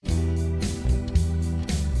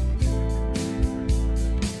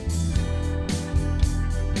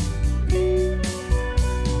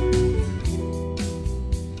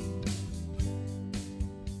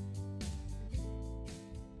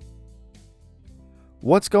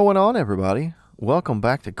What's going on, everybody? Welcome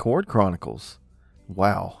back to Chord Chronicles.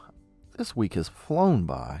 Wow, this week has flown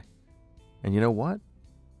by. And you know what?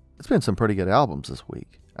 It's been some pretty good albums this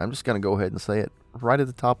week. I'm just going to go ahead and say it right at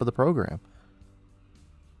the top of the program.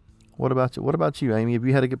 What about you? What about you, Amy? Have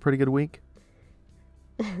you had a pretty good week?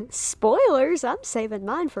 Spoilers, I'm saving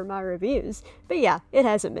mine for my reviews. But yeah, it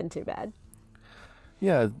hasn't been too bad.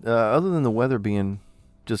 Yeah, other than the weather being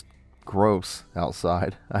just gross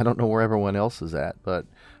outside. I don't know where everyone else is at, but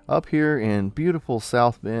up here in beautiful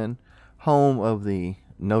South Bend, home of the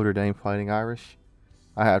Notre Dame Fighting Irish,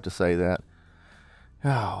 I have to say that.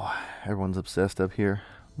 Oh, everyone's obsessed up here.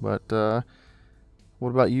 But what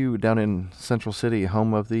about you down in Central City,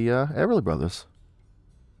 home of the Everly Brothers?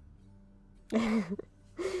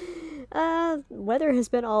 Weather has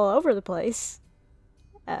been all over the place.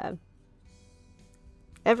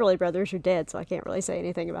 Everly Brothers are dead, so I can't really say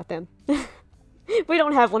anything about them. We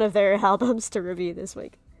don't have one of their albums to review this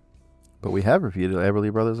week. But we have reviewed the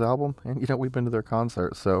Everly Brothers album, and we've been to their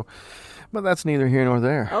concert, so. But that's neither here nor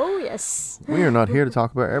there. Oh, yes. We are not here to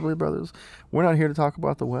talk about Everly Brothers. We're not here to talk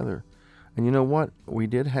about the weather. And you know what? We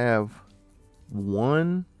did have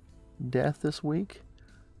one death this week.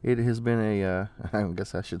 It has been I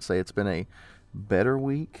guess I should say it's been a better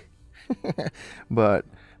week. But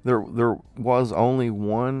there was only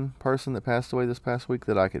one person that passed away this past week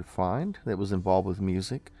that I could find that was involved with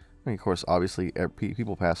music. I mean, of course, obviously,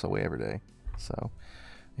 people pass away every day. So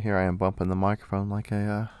here I am bumping the microphone like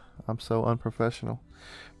I'm so unprofessional.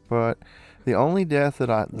 But the only death that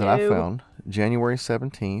I found, January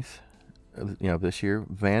 17th, this year,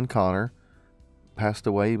 Van Conner passed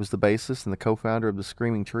away. He was the bassist and the co-founder of the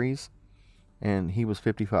Screaming Trees, and he was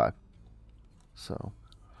 55. So,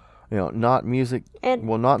 not music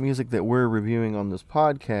that we're reviewing on this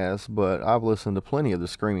podcast, but I've listened to plenty of the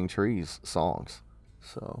Screaming Trees songs.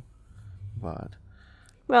 So, but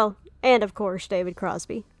well, and of course David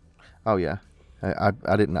Crosby. Oh yeah, I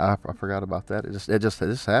forgot about that. It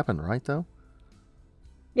just happened, right though?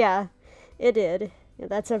 Yeah, it did. Yeah,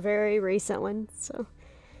 that's a very recent one. So.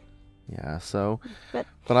 Yeah. So, but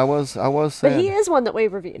I was saying. But he is one that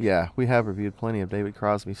we've reviewed. Yeah, we have reviewed plenty of David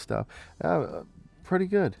Crosby stuff. Pretty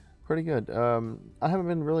good. I haven't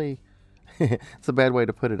been really. It's a bad way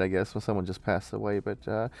to put it, I guess, when someone just passed away. But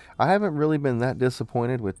I haven't really been that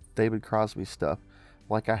disappointed with David Crosby stuff,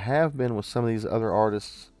 like I have been with some of these other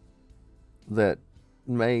artists that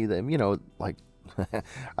made them. Like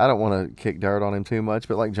I don't want to kick dirt on him too much,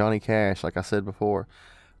 but like Johnny Cash, like I said before,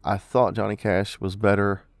 I thought Johnny Cash was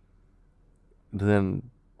better than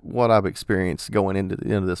what I've experienced going into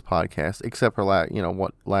this podcast, except for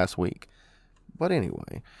last week. But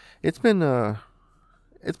anyway, it's been a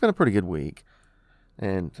pretty good week,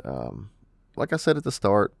 and like I said at the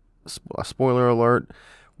start, spoiler alert,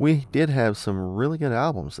 we did have some really good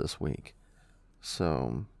albums this week.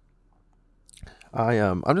 So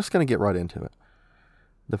I'm just gonna get right into it.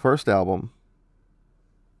 The first album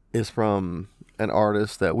is from an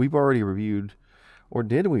artist that we've already reviewed, or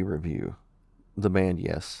did we review? The band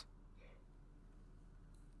Yes.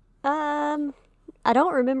 I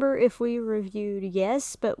don't remember if we reviewed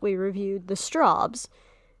Yes, but we reviewed the Strawbs,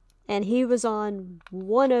 and he was on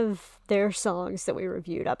one of their songs that we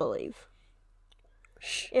reviewed, I believe.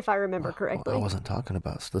 If I remember correctly. I wasn't talking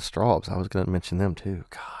about the Strawbs. I was going to mention them too.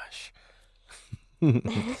 Gosh.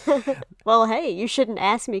 Well, hey, you shouldn't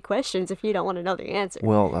ask me questions if you don't want to know the answer.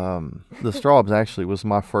 Well, the Strawbs actually was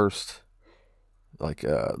my first.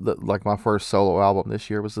 My first solo album this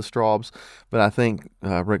year was the Strawbs, but I think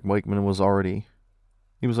Rick Wakeman was already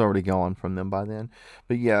gone from them by then.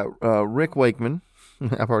 But yeah, Rick Wakeman,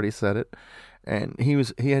 I've already said it, and he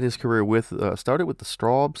had his career with started with the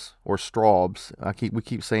Strawbs or Strawbs. We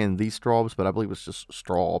keep saying the Strawbs, but I believe it's just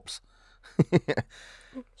Strawbs.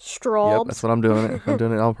 Strawbs. Yep, that's what I'm doing. I'm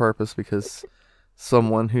doing it on purpose because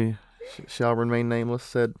someone who shall remain nameless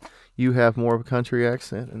said you have more of a country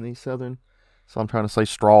accent in the southern. So I'm trying to say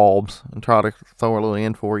Strawbs and try to throw a little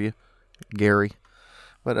in for you, Gary.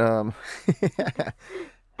 But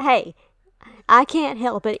hey, I can't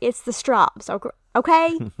help it. It's the Strawbs,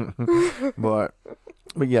 okay? but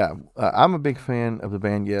yeah, I'm a big fan of the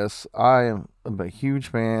band Yes. I am a huge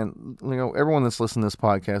fan. Everyone that's listened to this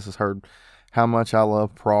podcast has heard how much I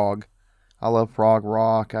love prog. I love prog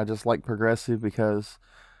rock. I just like progressive because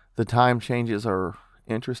the time changes are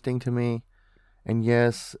interesting to me. And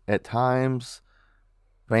yes, at times,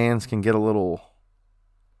 bands can get a little,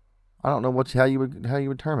 I don't know how you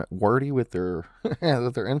would term it, wordy with their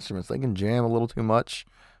with their instruments. They can jam a little too much,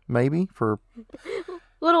 maybe for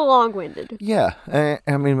little long-winded. Yeah,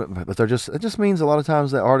 I mean, but they're just, it just means a lot of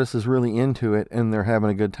times that artist is really into it and they're having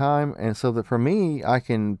a good time. And so that for me, I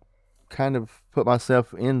can kind of put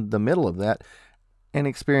myself in the middle of that and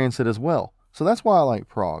experience it as well. So that's why I like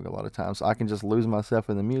prog a lot of times. I can just lose myself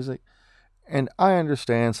in the music. And I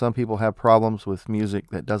understand some people have problems with music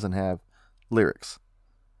that doesn't have lyrics.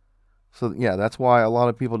 So yeah, that's why a lot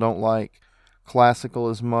of people don't like classical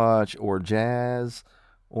as much, or jazz,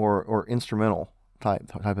 or instrumental type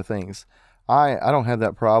of things. I don't have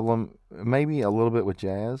that problem. Maybe a little bit with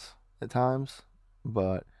jazz at times,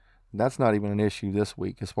 but that's not even an issue this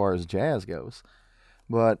week as far as jazz goes.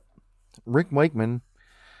 But Rick Wakeman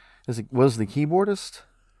was the keyboardist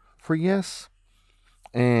for Yes,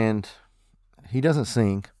 and he doesn't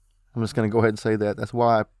sing. I'm just going to go ahead and say that. That's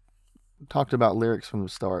why I talked about lyrics from the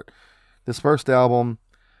start. This first album,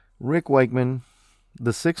 Rick Wakeman,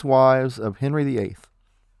 The Six Wives of Henry VIII.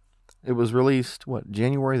 It was released,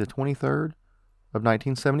 January the 23rd of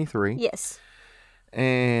 1973. Yes.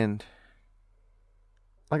 And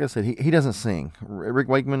like I said, he doesn't sing. Rick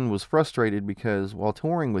Wakeman was frustrated because while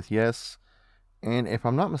touring with Yes, and if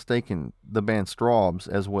I'm not mistaken, the band Strawbs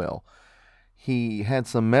as well, he had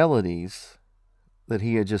some melodies that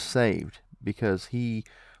he had just saved because he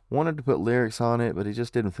wanted to put lyrics on it, but it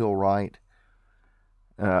just didn't feel right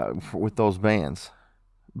with those bands.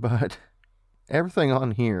 But everything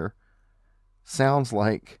on here sounds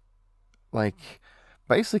like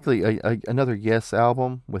basically another Yes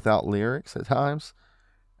album without lyrics at times.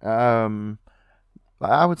 I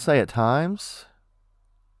would say at times,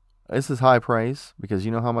 this is high praise because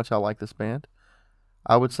you know how much I like this band.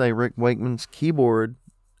 I would say Rick Wakeman's keyboard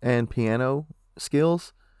and piano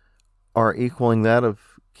skills are equaling that of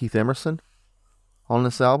Keith Emerson on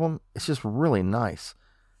this album. It's just really nice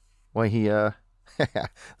the way he the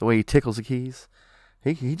way he tickles the keys.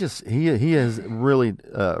 He has really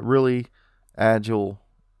agile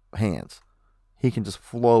hands. He can just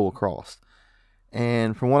flow across.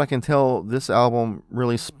 And from what I can tell, this album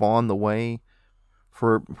really spawned the way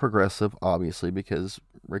for progressive, obviously, because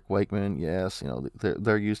Rick Wakeman, yes,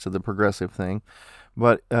 they're used to the progressive thing.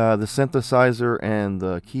 But the synthesizer and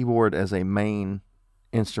the keyboard as a main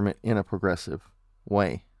instrument in a progressive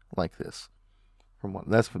way like this.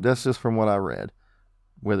 That's just from what I read.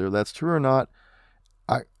 Whether that's true or not,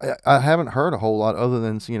 I haven't heard a whole lot other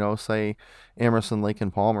than, say Emerson, Lake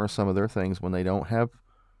and Palmer, some of their things when they don't have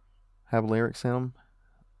lyrics in them.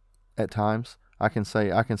 At times, I can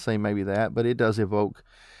say maybe that, but it does evoke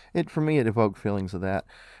it for me. It evoked feelings of that.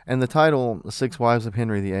 And the title, "The Six Wives of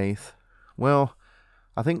Henry VIII." Well,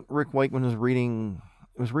 I think Rick Wakeman was reading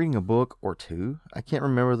a book or two. I can't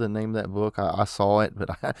remember the name of that book. I saw it, but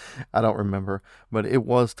I don't remember. But it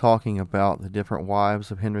was talking about the different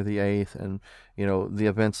wives of Henry VIII and, the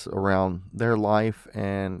events around their life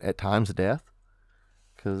and at times death.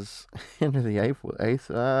 Because Henry VIII,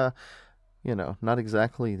 not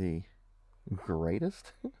exactly the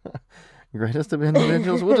greatest of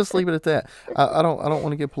individuals. We'll just leave it at that. I don't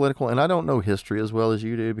want to get political, and I don't know history as well as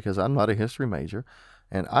you do because I'm not a history major.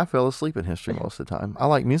 And I fell asleep in history most of the time. I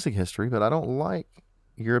like music history, but I don't like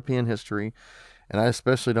European history. And I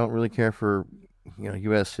especially don't really care for,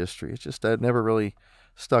 U.S. history. It's just that never really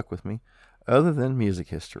stuck with me, other than music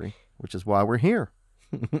history, which is why we're here.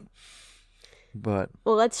 But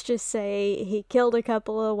well, let's just say he killed a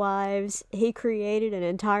couple of wives. He created an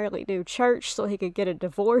entirely new church so he could get a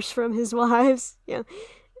divorce from his wives.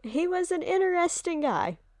 He was an interesting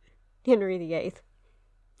guy, Henry VIII.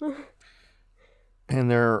 And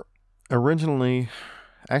there originally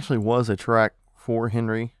actually was a track for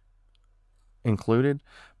Henry included,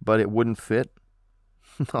 but it wouldn't fit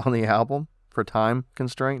on the album for time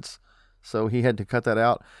constraints. So he had to cut that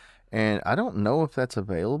out. And I don't know if that's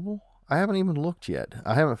available. I haven't even looked yet.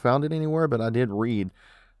 I haven't found it anywhere, but I did read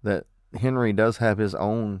that Henry does have his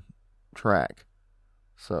own track.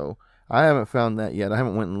 So I haven't found that yet. I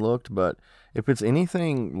haven't went and looked, but if it's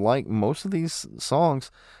anything like most of these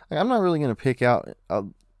songs, I'm not really going to pick out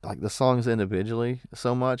like the songs individually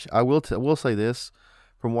so much. I will say this,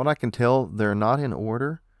 from what I can tell, they're not in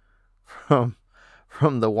order from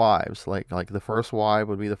the wives. Like the first wife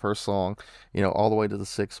would be the first song, all the way to the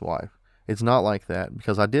sixth wife. It's not like that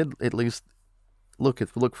because I did at least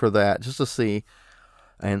look for that just to see,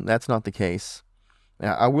 and that's not the case.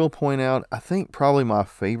 Now, I will point out, I think probably my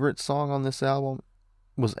favorite song on this album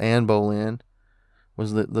was Anne Boleyn.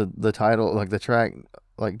 Was the title, like the track,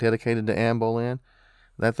 like dedicated to Anne Boleyn.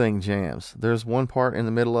 That thing jams. There's one part in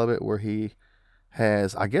the middle of it where he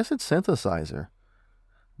has, I guess it's synthesizer,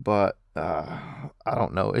 but I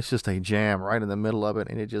don't know. It's just a jam right in the middle of it,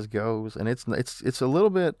 and it just goes. And it's a little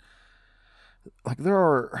bit like there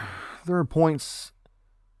are points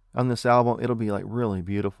on this album it'll be like really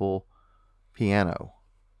beautiful piano.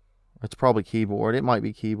 It's probably keyboard. It might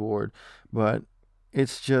be keyboard, but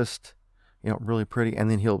it's just really pretty. And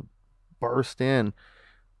then he'll burst in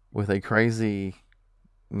with a crazy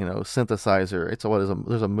synthesizer.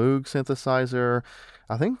 There's a Moog synthesizer.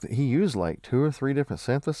 I think he used like two or three different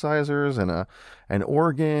synthesizers and an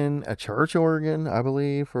organ, a church organ, I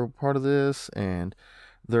believe, for part of this. And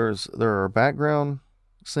there are background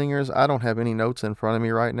singers. I don't have any notes in front of me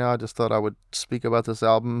right now. I just thought I would speak about this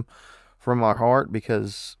album from my heart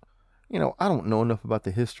because I don't know enough about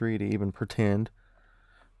the history to even pretend.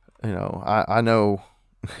 I know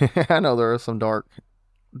I know there are some dark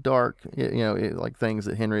like things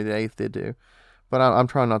that Henry VIII did do, but I'm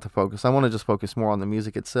trying not to focus. I want to just focus more on the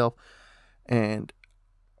music itself. And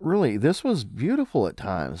really, this was beautiful at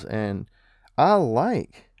times, and I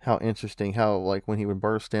like how interesting how like when he would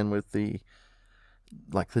burst in with the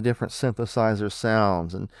different synthesizer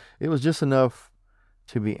sounds, and it was just enough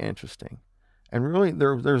to be interesting. And really,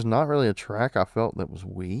 there's not really a track I felt that was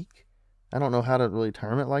weak. I don't know how to really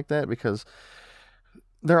term it like that because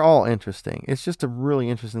they're all interesting. It's just a really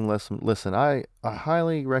interesting lesson. Listen, I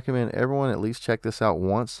highly recommend everyone at least check this out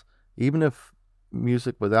once, even if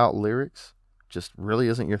music without lyrics just really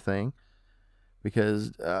isn't your thing.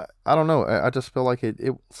 Because I don't know, I just feel like it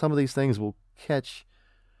some of these things will catch,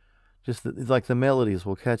 just like the melodies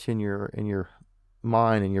will catch in your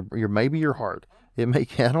mind and your maybe your heart. It may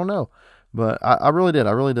I don't know, but I really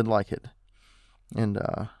did like it, and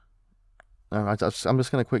I'm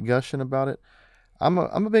just gonna quit gushing about it. I'm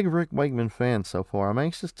a big Rick Wakeman fan so far. I'm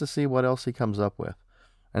anxious to see what else he comes up with.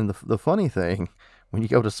 And the funny thing, when you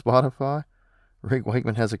go to Spotify, Rick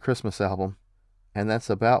Wakeman has a Christmas album, and that's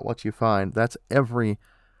about what you find. That's every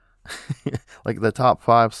like the top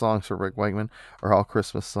 5 songs for Rick Wakeman are all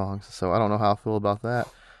Christmas songs. So I don't know how I feel about that.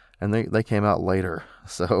 And they came out later,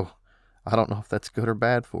 so I don't know if that's good or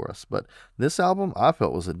bad for us. But this album I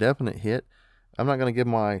felt was a definite hit. I'm not going to give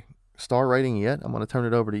my star rating yet. I'm going to turn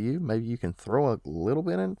it over to you. Maybe you can throw a little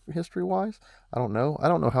bit in history wise. I don't know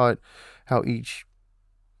how each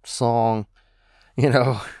song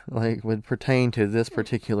like would pertain to this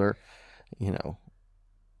particular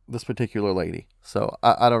this particular lady. So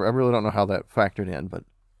I really don't know how that factored in, but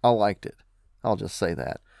I liked it. I'll just say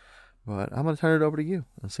that. But I'm going to turn it over to you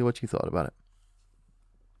and see what you thought about it.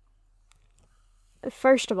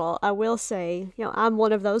 First of all, I will say, I'm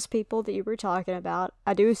one of those people that you were talking about.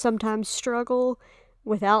 I do sometimes struggle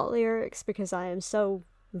without lyrics because I am so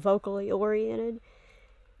vocally oriented.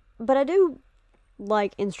 But I do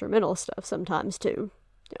like instrumental stuff sometimes too.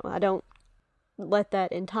 I don't let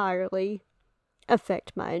that entirely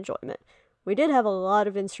affect my enjoyment. We did have a lot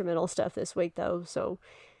of instrumental stuff this week though, so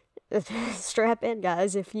strap in,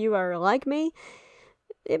 guys. If you are like me,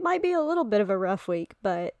 it might be a little bit of a rough week,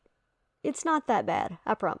 but it's not that bad,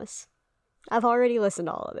 I promise. I've already listened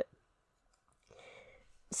to all of it.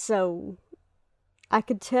 So, I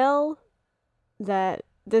could tell that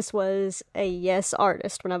this was a Yes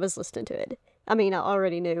artist when I was listening to it. I mean,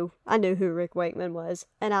 I knew who Rick Wakeman was,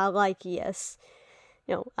 and I like Yes.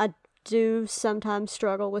 I do sometimes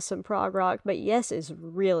struggle with some prog rock, but Yes is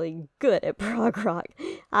really good at prog rock.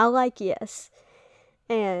 I like Yes.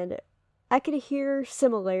 And I could hear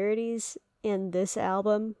similarities in this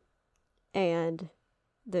album and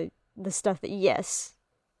the stuff that Yes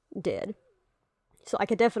did. So I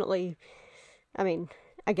could definitely,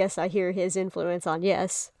 I guess I hear his influence on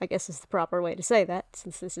Yes, I guess is the proper way to say that,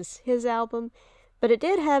 since this is his album. But it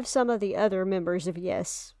did have some of the other members of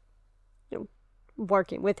Yes,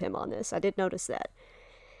 working with him on this. I did notice that.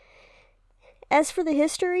 As for the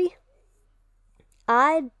history,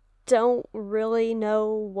 I don't really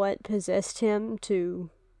know what possessed him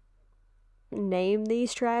to name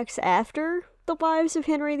these tracks after the wives of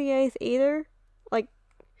Henry VIII either. Like,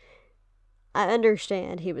 I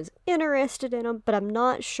understand he was interested in them, but I'm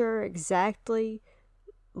not sure exactly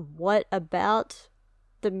what about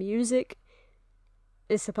the music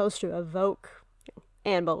is supposed to evoke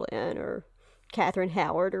Anne Boleyn or Catherine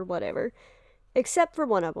Howard or whatever, except for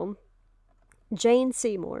one of them, Jane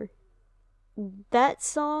Seymour. That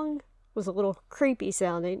song was a little creepy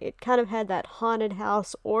sounding. It kind of had that haunted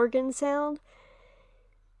house organ sound.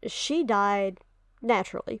 She died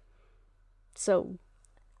naturally, so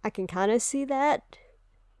I can kind of see that.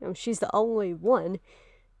 She's the only one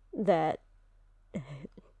that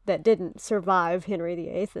didn't survive Henry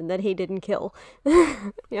VIII and that he didn't kill.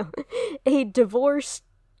 He divorced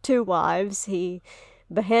 2 wives. He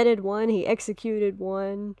beheaded one. He executed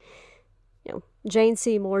one. Jane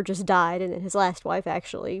Seymour just died, and then his last wife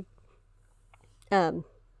actually,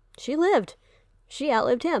 she lived. She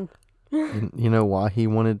outlived him. You know why he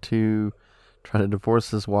wanted to try to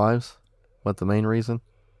divorce his wives? What the main reason?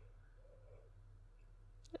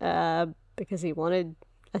 Because he wanted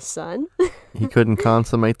a son. He couldn't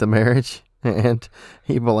consummate the marriage, and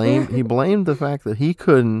he blamed the fact that he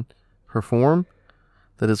couldn't perform,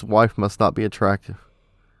 that his wife must not be attractive.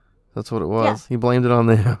 That's what it was. Yeah. He blamed it on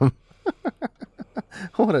them.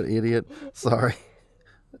 What an idiot! Sorry.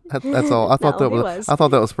 That's all. I thought I thought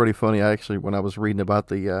that was pretty funny. I actually, when I was reading about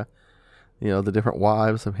the, the different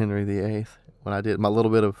wives of Henry VIII, when I did my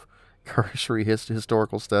little bit of cursory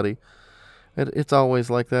historical study, it's always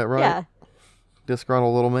like that, right? Yeah.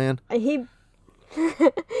 Disgruntled little man. He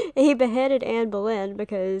he beheaded Anne Boleyn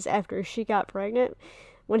because after she got pregnant,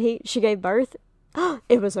 when she gave birth,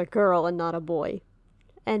 it was a girl and not a boy,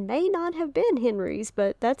 and may not have been Henry's,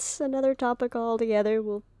 but that's another topic altogether.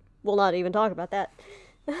 We'll not even talk about that.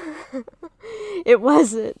 It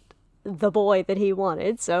wasn't the boy that he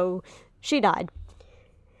wanted, so she died.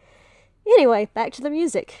 Anyway, back to the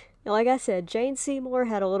music. Like I said, Jane Seymour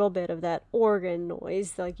had a little bit of that organ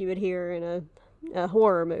noise like you would hear in a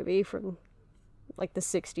horror movie from like the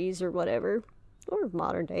 60s or whatever, or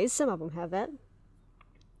modern days. Some of them have that.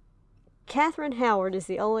 Catherine Howard is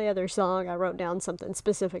the only other song I wrote down something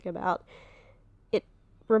specific about. It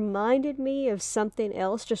reminded me of something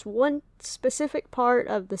else, just one specific part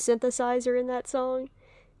of the synthesizer in that song.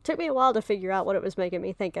 It took me a while to figure out what it was making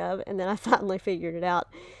me think of, and then I finally figured it out.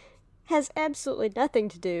 Has absolutely nothing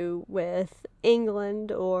to do with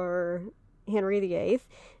England or Henry VIII.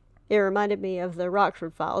 It reminded me of the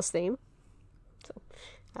Rockford Files theme. So,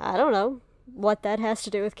 I don't know what that has to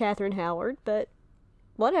do with Catherine Howard, but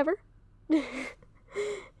whatever.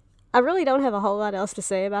 I really don't have a whole lot else to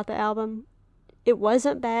say about the album. It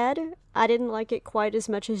wasn't bad. I didn't like it quite as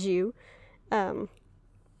much as you. I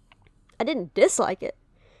didn't dislike it,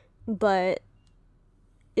 but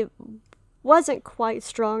it wasn't quite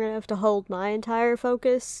strong enough to hold my entire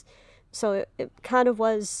focus, so it kind of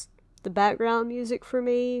was the background music for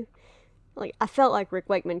me. Like, I felt like Rick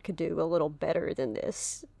Wakeman could do a little better than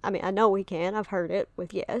this. I mean, I know he can. I've heard it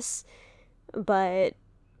with Yes, but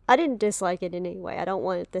I didn't dislike it in any way. I don't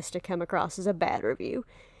want this to come across as a bad review.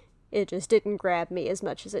 It just didn't grab me as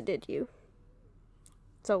much as it did you.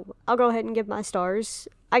 So I'll go ahead and give my stars.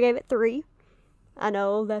 I gave it 3. I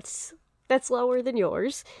know that's lower than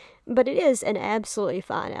yours, but it is an absolutely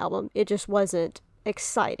fine album. It just wasn't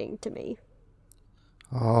exciting to me.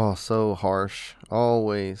 Oh, so harsh.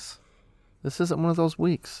 Always. This isn't one of those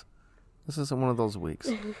weeks.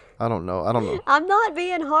 I don't know. I'm not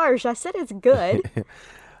being harsh. I said it's good.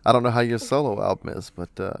 I don't know how your solo album is, but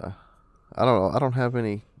I don't know. I don't have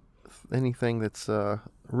anything that's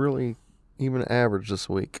really even average this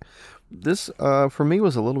week. This, for me,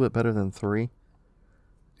 was a little bit better than 3.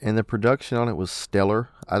 And the production on it was stellar.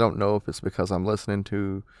 I don't know if it's because I'm listening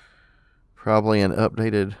to probably an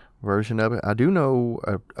updated version of it. I do know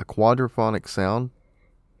a quadraphonic sound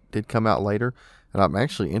did come out later, and I'm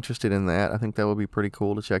actually interested in that. I think that would be pretty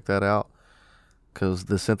cool to check that out, because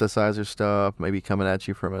the synthesizer stuff maybe coming at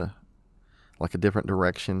you from a different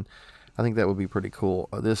direction. I think that would be pretty cool.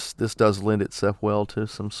 This does lend itself well to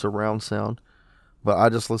some surround sound, but I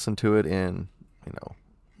just listened to it in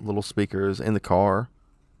little speakers in the car,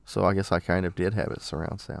 so I guess I kind of did have it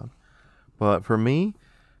surround sound. But for me,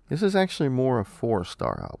 this is actually more a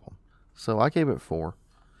 4-star album, so I gave it 4.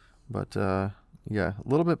 But yeah, a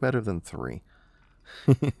little bit better than 3.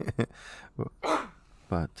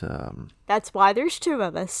 But that's why there's 2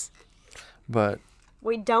 of us. But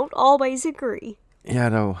we don't always agree. Yeah,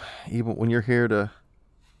 no. Even when you're here to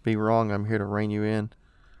be wrong, I'm here to rein you in,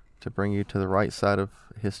 to bring you to the right side of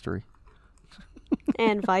history.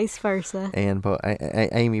 And vice versa. And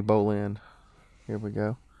Amy Boleyn. Here we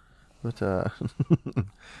go. But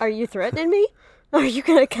are you threatening me? Are you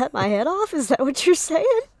gonna cut my head off? Is that what you're saying?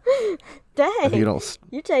 Dang.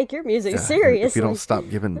 You take your music seriously. If you don't stop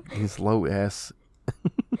giving these low ass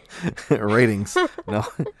ratings. No.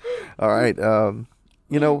 All right.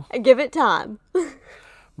 Give it time.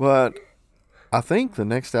 But I think the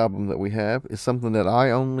next album that we have is something that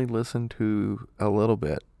I only listened to a little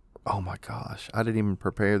bit. Oh my gosh, I didn't even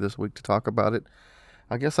prepare this week to talk about it.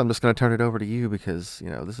 I guess I'm just going to turn it over to you because,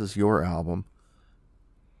 this is your album.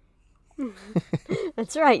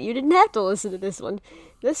 That's right, you didn't have to listen to this one.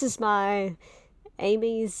 This is my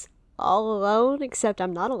Amy's All Alone, except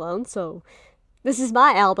I'm not alone, so this is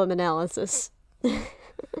my album analysis.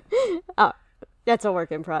 Oh, that's a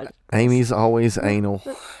work in progress. Amy's always anal.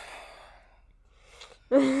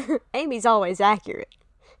 Amy's always accurate.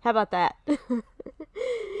 How about that?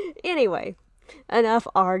 Anyway, enough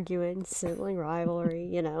arguing, sibling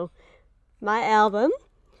rivalry, my album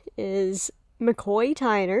is McCoy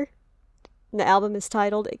Tyner. The album is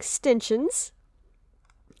titled Extensions.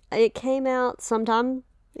 It came out sometime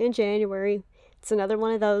in January. It's another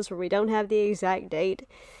one of those where we don't have the exact date.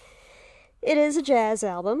 It is a jazz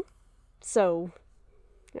album, so,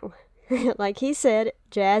 like he said,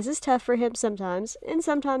 jazz is tough for him sometimes, and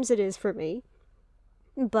sometimes it is for me.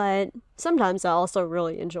 But sometimes I also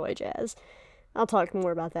really enjoy jazz. I'll talk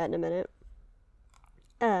more about that in a minute.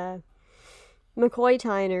 McCoy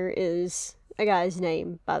Tyner is a guy's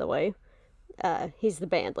name, by the way. He's the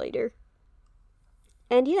band leader.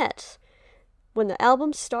 And yet, when the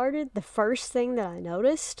album started, the first thing that I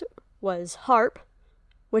noticed was harp,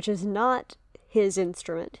 which is not his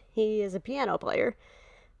instrument. He is a piano player.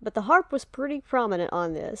 But the harp was pretty prominent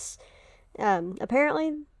on this.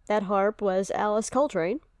 Apparently, that harp was Alice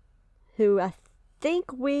Coltrane, who I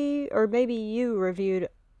think we, or maybe you, reviewed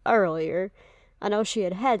earlier. I know she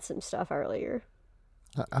had some stuff earlier.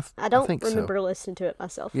 I don't remember listening to it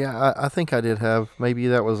myself. Yeah, I think I did have. Maybe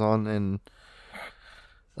that was on in,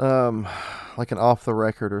 like an off the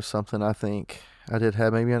record or something. I think I did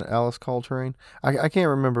have maybe an Alice Coltrane. I can't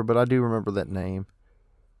remember, but I do remember that name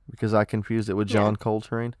because I confused it with John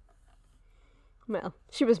Coltrane. Well,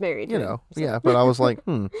 she was married. So. Yeah, but I was like,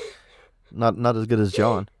 not as good as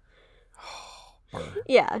John.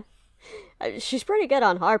 Yeah. She's pretty good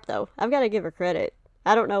on harp, though. I've got to give her credit.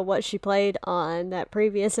 I don't know what she played on that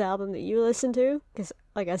previous album that you listened to, because,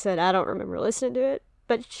 like I said, I don't remember listening to it,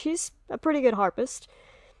 but she's a pretty good harpist.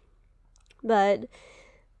 But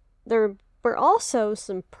there were also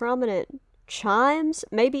some prominent chimes,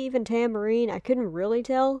 maybe even tambourine. I couldn't really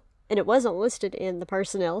tell, and it wasn't listed in the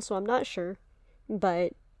personnel, so I'm not sure.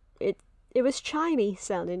 But it was chimey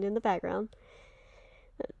sounding in the background.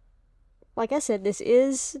 Like I said, this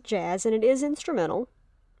is jazz, and it is instrumental.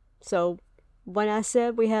 So when I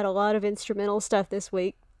said we had a lot of instrumental stuff this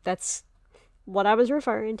week, that's what I was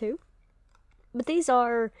referring to. But these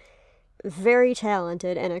are very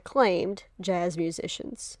talented and acclaimed jazz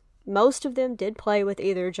musicians. Most of them did play with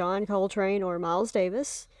either John Coltrane or Miles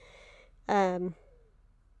Davis.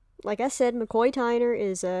 Like I said, McCoy Tyner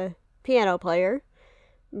is a piano player,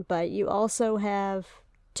 but you also have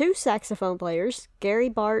two saxophone players, Gary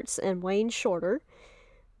Bartz and Wayne Shorter,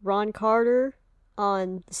 Ron Carter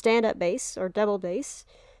on stand-up bass or double bass,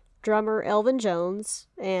 drummer Elvin Jones,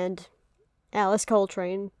 and Alice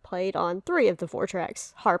Coltrane played on 3 of the 4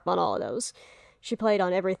 tracks, harp on all of those. She played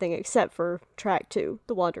on everything except for track 2,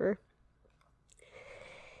 The Wanderer.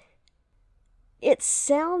 It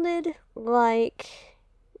sounded like...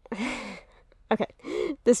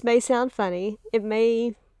 Okay, this may sound funny. It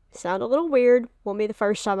may sound a little weird. Won't be the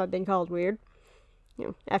first time I've been called weird.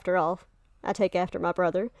 After all, I take after my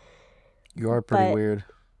brother. You are pretty weird.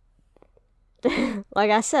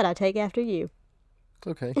 Like I said, I take after you. It's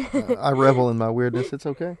okay. I revel in my weirdness. It's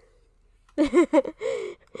okay.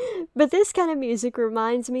 But this kind of music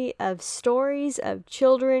reminds me of stories of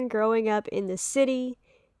children growing up in the city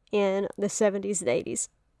in the 70s and 80s.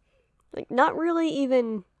 Like, not really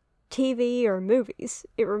even TV or movies.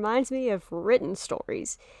 It reminds me of written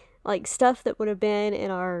stories. Like stuff that would have been in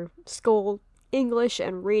our school English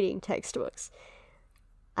and reading textbooks.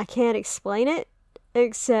 I can't explain it,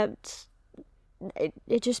 except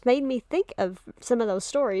it just made me think of some of those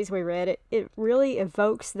stories we read. It really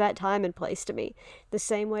evokes that time and place to me, the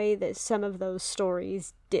same way that some of those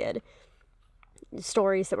stories did.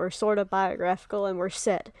 Stories that were sort of biographical and were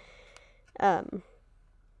set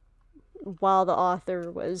while the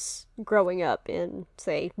author was growing up in,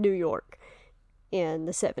 say, New York in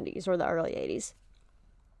the 70s or the early 80s.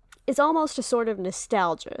 It's almost a sort of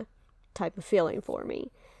nostalgia type of feeling for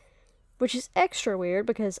me, which is extra weird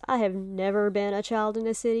because I have never been a child in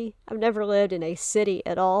a city. I've never lived in a city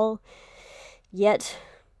at all, yet,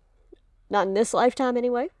 not in this lifetime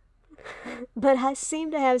anyway. But I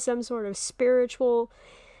seem to have some sort of spiritual,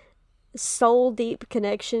 soul-deep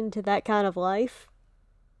connection to that kind of life.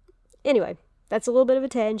 Anyway, that's a little bit of a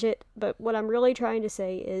tangent, but what I'm really trying to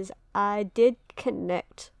say is I did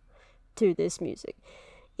connect to this music,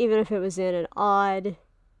 even if it was in an odd,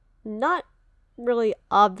 not really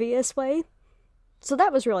obvious way. So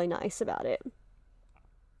that was really nice about it.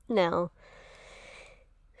 Now,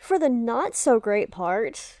 for the not so great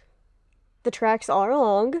part, the tracks are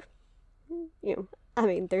long.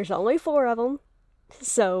 There's only 4 of them.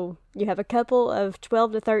 So you have a couple of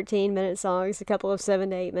 12 to 13 minute songs, a couple of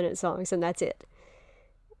 7 to 8 minute songs, and that's it.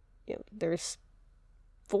 There's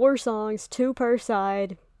 4 songs, 2 per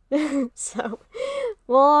side. So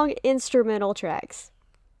long instrumental tracks.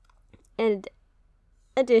 And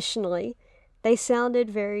additionally, they sounded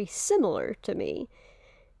very similar to me.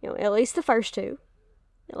 At least the first two.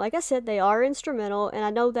 Like I said, they are instrumental, and I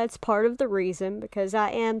know that's part of the reason because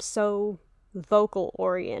I am so vocal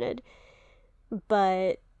oriented.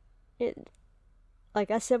 But like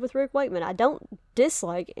I said with Rick Wakeman, I don't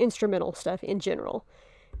dislike instrumental stuff in general.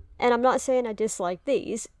 And I'm not saying I dislike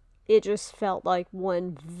these. It just felt like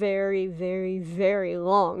one very, very, very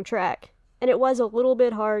long track. And it was a little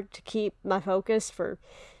bit hard to keep my focus for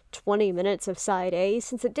 20 minutes of side A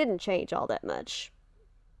since it didn't change all that much.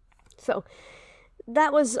 So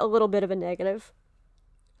that was a little bit of a negative.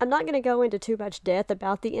 I'm not going to go into too much depth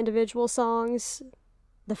about the individual songs.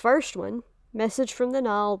 The first one, Message from the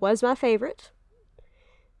Nile, was my favorite,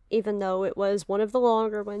 even though it was one of the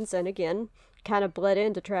longer ones, and again, kind of bled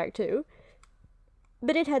into track 2.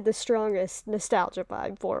 But it had the strongest nostalgia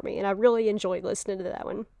vibe for me, and I really enjoyed listening to that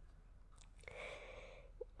one.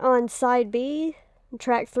 On side B,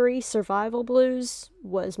 track 3, Survival Blues,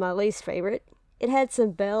 was my least favorite. It had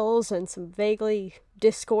some bells and some vaguely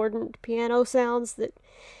discordant piano sounds that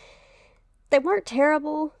they weren't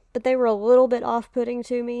terrible, but they were a little bit off-putting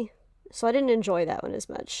to me, so I didn't enjoy that one as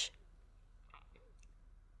much.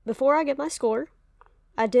 Before I get my score,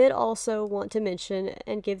 I did also want to mention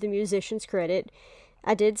and give the musicians credit.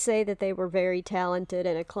 I did say that they were very talented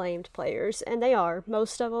and acclaimed players, and they are.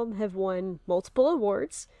 Most of them have won multiple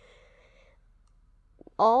awards.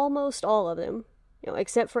 Almost all of them,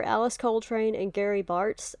 except for Alice Coltrane and Gary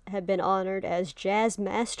Bartz, have been honored as Jazz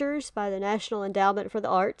Masters by the National Endowment for the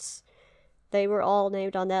Arts. They were all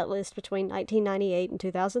named on that list between 1998 and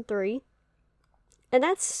 2003. And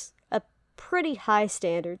that's a pretty high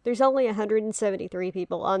standard. There's only 173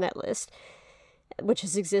 people on that list, which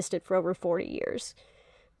has existed for over 40 years.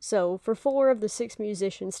 So for 4 of the 6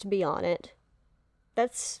 musicians to be on it,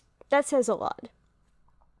 that says a lot.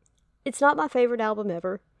 It's not my favorite album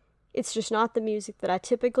ever. It's just not the music that I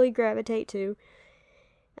typically gravitate to.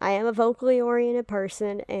 I am a vocally oriented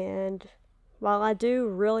person, and while I do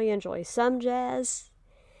really enjoy some jazz,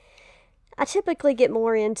 I typically get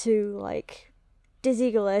more into, like,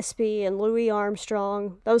 Dizzy Gillespie and Louis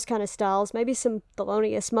Armstrong, those kind of styles. Maybe some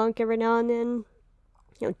Thelonious Monk every now and then.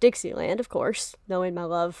 Dixieland, of course, knowing my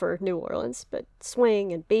love for New Orleans, but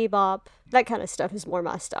swing and bebop, that kind of stuff is more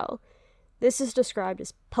my style. This is described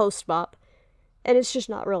as post-bop, and it's just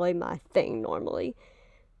not really my thing normally.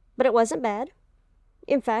 But it wasn't bad.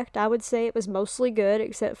 In fact, I would say it was mostly good,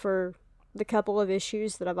 except for the couple of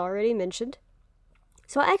issues that I've already mentioned.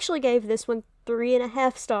 So I actually gave this one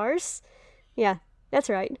 3.5 stars. Yeah, that's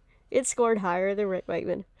right. It scored higher than Rick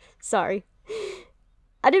Wakeman. Sorry.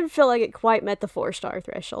 I didn't feel like it quite met the 4-star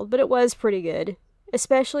threshold, but it was pretty good.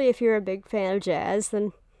 Especially if you're a big fan of jazz,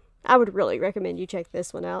 then I would really recommend you check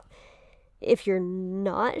this one out. If you're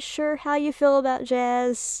not sure how you feel about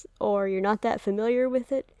jazz, or you're not that familiar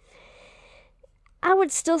with it, I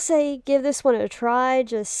would still say give this one a try.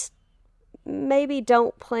 Just maybe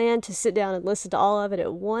don't plan to sit down and listen to all of it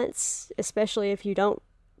at once, especially if you don't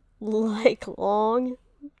like long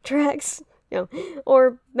tracks.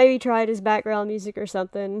 Or maybe try it as background music or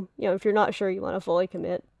something, if you're not sure you want to fully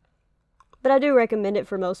commit. But I do recommend it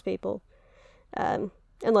for most people.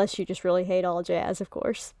 Unless you just really hate all jazz, of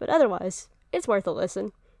course. But otherwise, it's worth a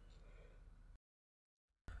listen.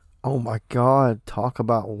 Oh my God, talk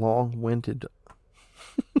about long-winded.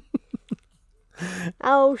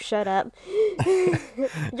 Oh, shut up.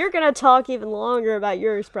 You're going to talk even longer about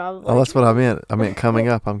yours, probably. Oh, that's what I meant. I meant coming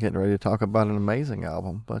up, I'm getting ready to talk about an amazing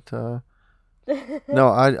album. But, no,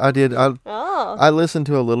 I did. I listened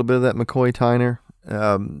to a little bit of that McCoy Tyner.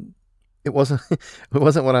 It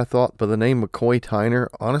wasn't what I thought, but the name McCoy Tyner,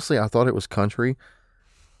 honestly, I thought it was country.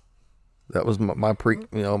 That was my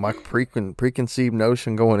preconceived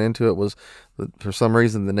notion going into it was that for some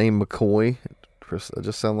reason the name McCoy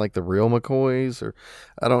just sounded like the real McCoys, or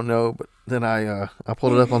I don't know. But then I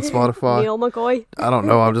pulled it up on Spotify. Neil McCoy. I don't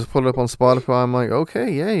know. I just pulled it up on Spotify. I'm like,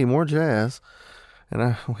 okay, yay, more jazz.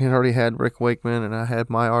 And we had already had Rick Wakeman, and I had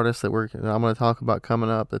my artist that I'm going to talk about coming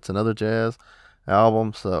up. That's another jazz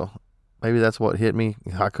album, so maybe that's what hit me.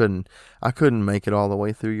 I couldn't make it all the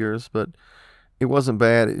way through yours, but it wasn't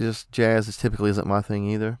bad. It just jazz typically isn't my thing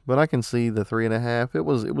either. But I can see the 3.5.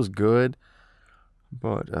 It was good,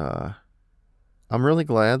 but I'm really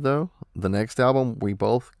glad though. The next album we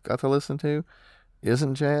both got to listen to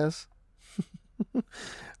isn't jazz.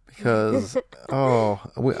 Because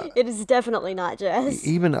it is definitely not jazz.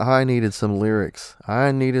 Even I needed some lyrics.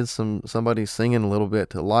 I needed somebody singing a little bit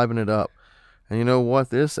to liven it up. And you know what?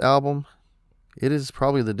 This album, it is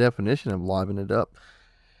probably the definition of liven it up.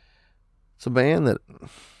 It's a band that,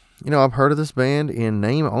 I've heard of this band in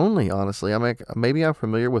name only, honestly. I mean, maybe I'm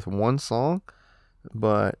familiar with one song,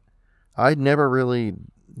 but I'd never really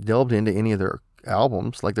delved into any of their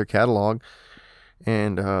albums, like their catalog.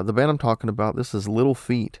 And the band I'm talking about, this is Little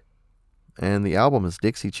Feat, and the album is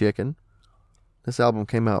Dixie Chicken. This album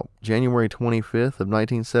came out January 25th of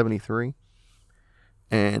 1973.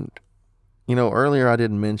 And, earlier I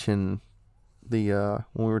didn't mention when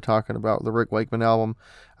we were talking about the Rick Wakeman album,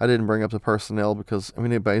 I didn't bring up the personnel because,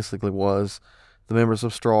 it basically was the members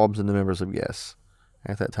of Strawbs and the members of Yes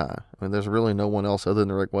at that time. There's really no one else other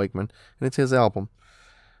than Rick Wakeman, and it's his album.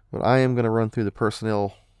 But I am going to run through the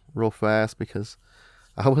personnel real fast because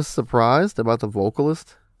I was surprised about the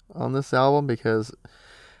vocalist on this album because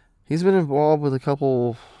he's been involved with a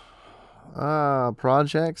couple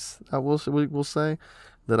projects, we'll say,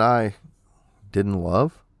 that I didn't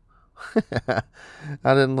love.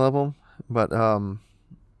 I didn't love them, but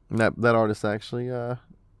that artist actually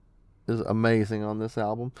is amazing on this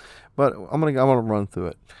album. But I'm gonna run through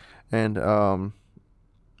it, and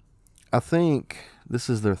I think this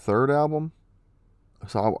is their third album,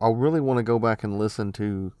 so I really want to go back and listen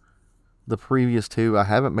to the previous two. I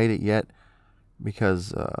haven't made it yet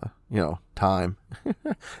because time,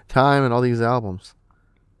 time, and all these albums,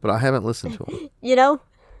 but I haven't listened to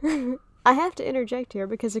them. I have to interject here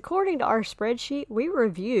because according to our spreadsheet, we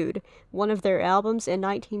reviewed one of their albums in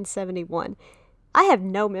 1971. I have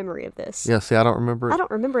no memory of this. Yeah, see, I don't remember it. I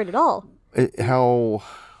don't remember it at all.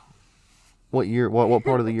 What year, what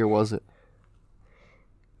part of the year was it?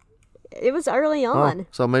 It was early on.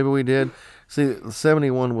 So maybe we did. See,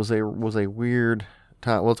 71 was a weird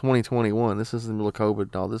time. Well, 2021. This is in the middle of COVID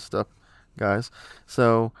and all this stuff, guys.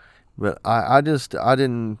 So, but I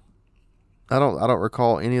don't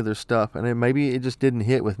recall any of their stuff, and maybe it just didn't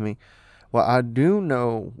hit with me. Well, I do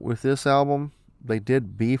know with this album, they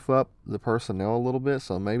did beef up the personnel a little bit,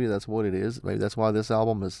 so maybe that's what it is. Maybe that's why this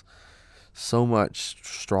album is so much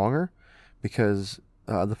stronger, because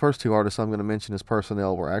the first two artists I'm going to mention as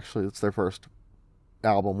personnel were actually, it's their first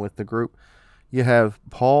album with the group. You have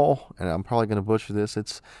Paul, and I'm probably going to butcher this,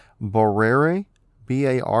 it's Barrere,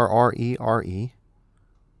 Barrere,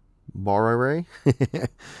 Barrere,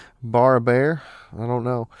 Bear, I don't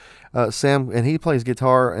know. Sam, and he plays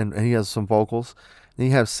guitar and he has some vocals. Then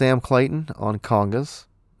you have Sam Clayton on congas.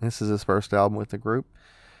 This is his first album with the group.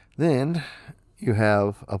 Then you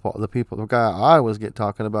have the guy I was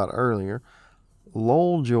talking about earlier,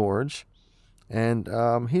 Lowell George, and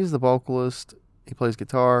he's the vocalist. He plays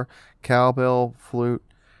guitar, cowbell, flute.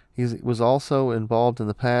 He was also involved in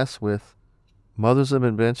the past with Mothers of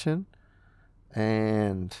Invention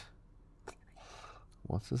and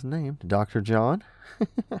what's his name? Dr. John.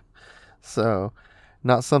 So,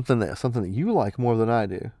 not something that you like more than I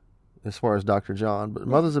do, as far as Dr. John. But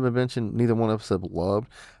Mothers of Invention, neither one of us have loved.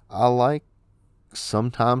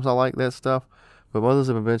 Sometimes I like that stuff, but Mothers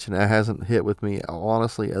of Invention, it hasn't hit with me,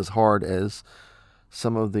 honestly, as hard as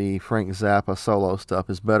some of the Frank Zappa solo stuff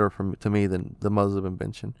is better to me than the Mothers of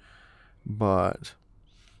Invention. But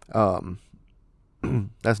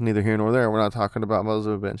that's neither here nor there. We're not talking about Mothers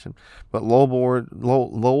of Invention. But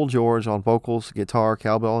Lowell George on vocals, guitar,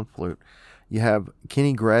 cowbell, and flute. You have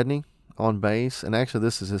Kenny Gradney on bass, and actually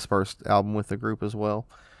this is his first album with the group as well.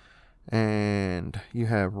 And you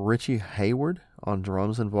have Richie Hayward on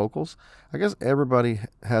drums and vocals. I guess everybody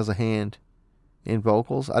has a hand in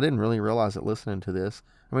vocals. I didn't really realize it listening to this.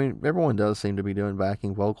 Everyone does seem to be doing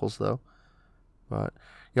backing vocals though. But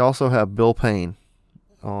you also have Bill Payne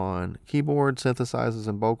on keyboard, synthesizers,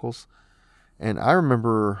 and vocals. And I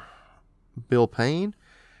remember Bill Payne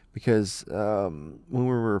because when we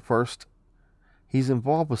were first, he's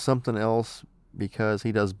involved with something else because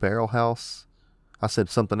he does Barrel House. I said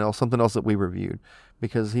something else that we reviewed,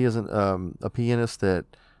 because he isn't a pianist, but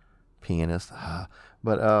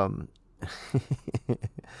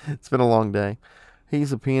it's been a long day.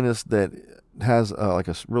 He's a pianist that has like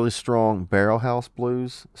a really strong Barrel House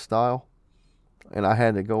blues style. And I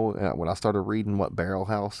had to go, when I started reading what Barrel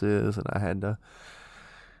House is, and I had to,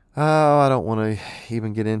 I don't want to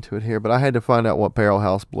even get into it here, but I had to find out what Barrel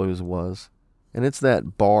House blues was. And it's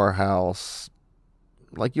that bar house,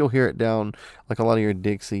 like you'll hear it down, like a lot of your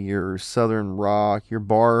Dixie, your Southern rock, your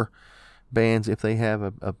bar bands, if they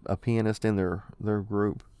have a pianist in their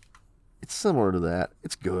group. It's similar to that.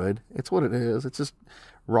 It's good. It's what it is. It's just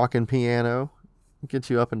rocking piano. It gets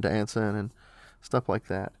you up and dancing and stuff like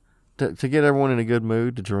that. To get everyone in a good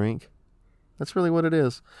mood to drink. That's really what it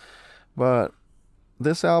is. But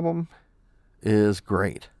this album is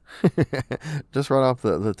great. Just right off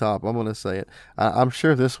the top, I'm going to say it. I'm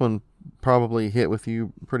sure this one probably hit with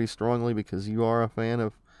you pretty strongly because you are a fan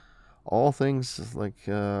of all things like,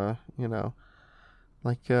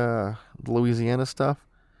 Louisiana stuff.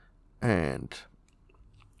 And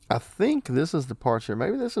I think this is departure.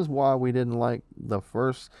 Maybe this is why we didn't like that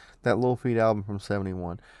Little Feat album from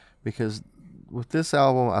 '71, because with this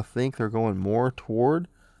album, I think they're going more toward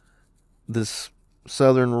this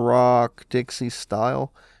Southern rock Dixie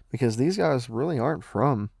style, because these guys really aren't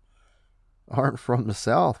from the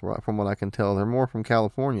South, right? From what I can tell, they're more from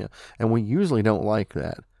California, and we usually don't like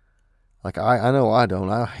that. Like I know I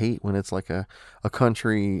don't. I hate when it's like a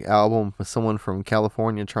country album with someone from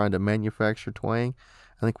California trying to manufacture twang.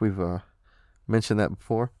 I think we've mentioned that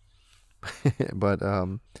before, but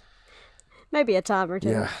Maybe a time or two.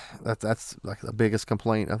 yeah, that's like the biggest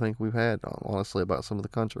complaint I think we've had, honestly, about some of the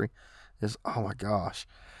country is, oh my gosh.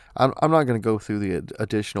 I'm not going to go through the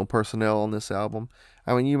additional personnel on this album.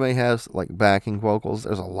 I mean, you may have like backing vocals.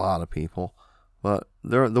 There's a lot of people, but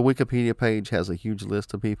the Wikipedia page has a huge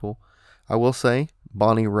list of people. I will say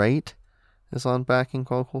Bonnie Raitt is on backing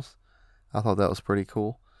vocals. I thought that was pretty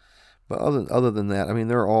cool. But other than that, I mean,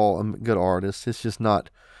 they're all good artists. It's just not,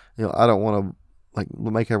 I don't want to like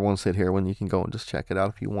make everyone sit here when you can go and just check it out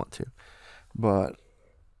if you want to. But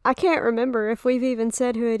I can't remember if we've even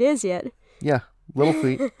said who it is yet. yeah, Little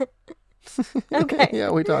Feat. Okay.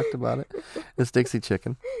 Yeah, we talked about it. It's Dixie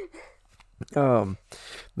Chicken. The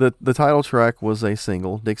title track was a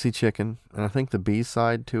single, Dixie Chicken, and I think the B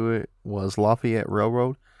side to it was Lafayette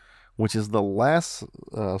Railroad, which is the last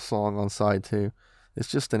song on side 2. It's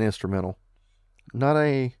just an instrumental, not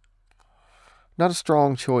a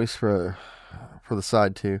strong choice for the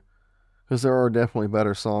side 2, because there are definitely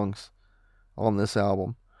better songs on this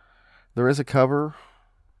album. There is a cover,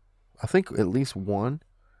 I think at least one.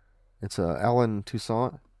 It's a Alan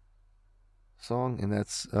Toussaint song, and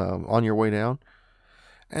that's On Your Way Down.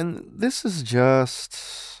 And this is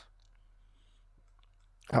just,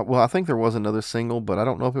 well, I think there was another single, but I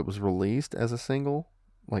don't know if it was released as a single,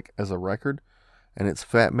 like as a record. And it's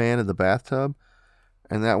Fat Man in the Bathtub,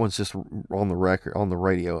 and that one's just on the record, on the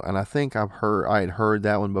radio. And I think I had heard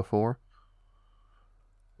that one before.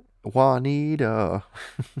 Juanita.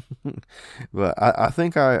 But I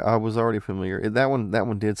think I was already familiar. That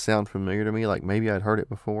one did sound familiar to me, like maybe I'd heard it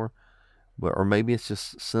before. Or maybe it's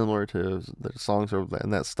just similar to the songs in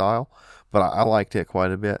that style. But I liked it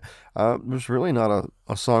quite a bit. There's really not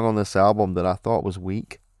a song on this album that I thought was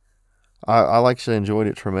weak. I actually enjoyed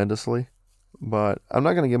it tremendously. But I'm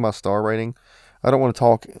not going to give my star rating. I don't want to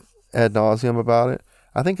talk ad nauseum about it.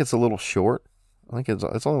 I think it's a little short. I think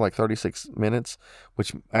it's only like 36 minutes,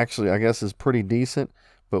 which actually I guess is pretty decent.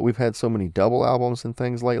 But we've had so many double albums and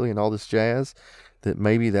things lately and all this jazz that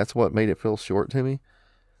maybe that's what made it feel short to me.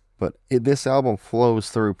 But this album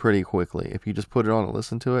flows through pretty quickly. If you just put it on and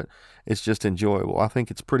listen to it, it's just enjoyable. I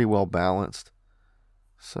think it's pretty well balanced.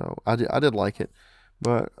 So I did like it.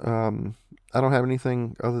 But I don't have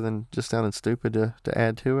anything other than just sounding stupid to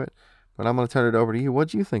add to it. But I'm going to turn it over to you. What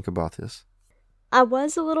do you think about this? I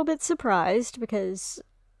was a little bit surprised because,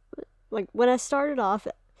 like, when I started off,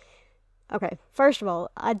 okay, first of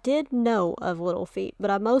all, I did know of Little Feat,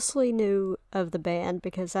 but I mostly knew of the band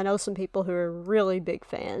because I know some people who are really big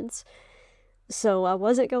fans. So I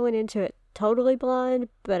wasn't going into it totally blind,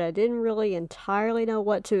 but I didn't really entirely know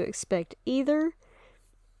what to expect either.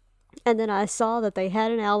 And then I saw that they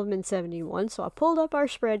had an album in '71, so I pulled up our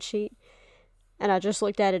spreadsheet and I just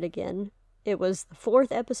looked at it again. It was the 4th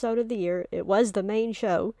episode of the year. It was the main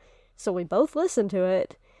show, so we both listened to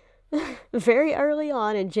it very early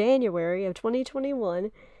on in January of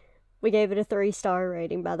 2021. We gave it a 3-star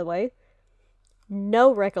rating, by the way.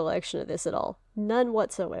 No recollection of this at all. None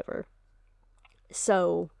whatsoever.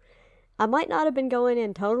 So, I might not have been going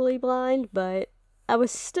in totally blind, but I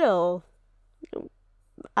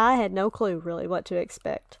had no clue really what to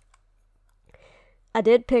expect. I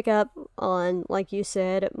did pick up on, like you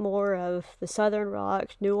said, more of the Southern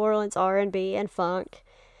rock, New Orleans R&B, and funk.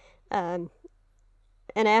 And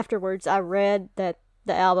afterwards, I read that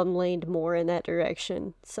the album leaned more in that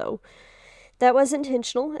direction. So that was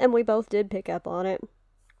intentional, and we both did pick up on it,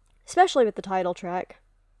 especially with the title track.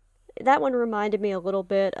 That one reminded me a little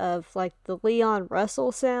bit of like the Leon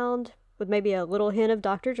Russell sound, with maybe a little hint of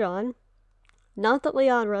Dr. John. Not that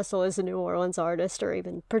Leon Russell is a New Orleans artist or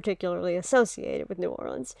even particularly associated with New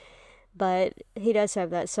Orleans, but he does have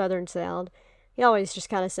that southern sound. He always just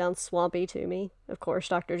kind of sounds swampy to me. Of course,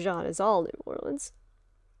 Dr. John is all New Orleans.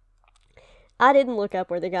 I didn't look up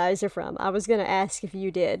where the guys are from. I was going to ask if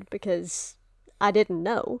you did, because I didn't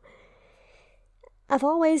know. I've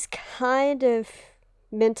always kind of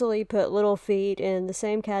mentally put Little Feat in the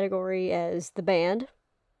same category as the band.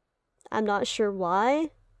 I'm not sure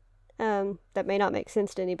why. That may not make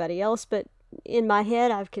sense to anybody else, but in my head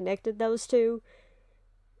I've connected those two,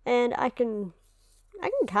 and I can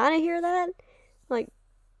kind of hear that. Like,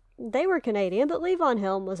 they were Canadian, but Levon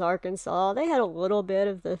Helm was Arkansas. They had a little bit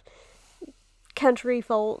of the country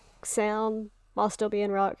folk sound while still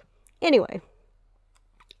being rock. Anyway,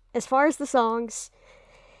 as far as the songs,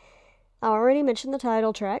 I already mentioned the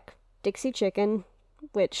title track, Dixie Chicken,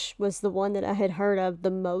 which was the one that I had heard of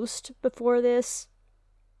the most before this.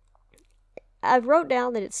 I wrote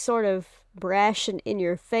down that it's sort of brash and in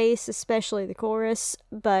your face, especially the chorus,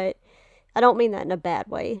 but I don't mean that in a bad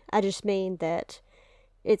way. I just mean that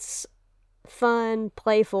it's fun,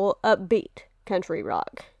 playful, upbeat country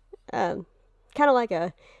rock. Kind of like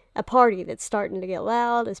a party that's starting to get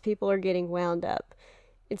loud as people are getting wound up.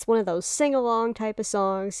 It's one of those sing-along type of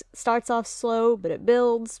songs. It starts off slow, but it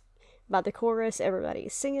builds. By the chorus,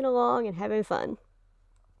 everybody's singing along and having fun.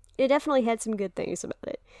 It definitely had some good things about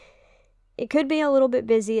it. It could be a little bit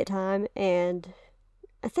busy at time, and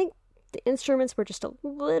I think the instruments were just a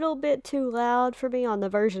little bit too loud for me on the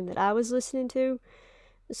version that I was listening to,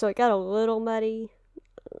 so it got a little muddy.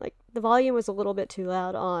 Like, the volume was a little bit too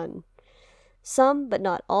loud on some, but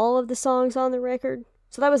not all of the songs on the record,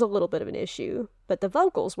 so that was a little bit of an issue. But the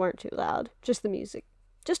vocals weren't too loud, just the music.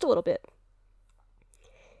 Just a little bit.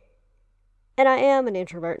 And I am an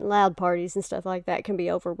introvert, and loud parties and stuff like that can be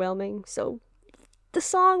overwhelming, so the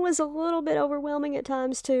song was a little bit overwhelming at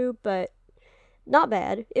times too, but not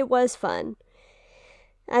bad. It was fun.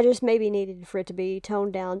 I just maybe needed for it to be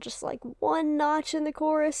toned down just like one notch in the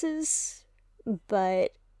choruses,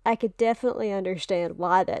 but I could definitely understand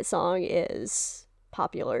why that song is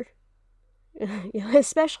popular,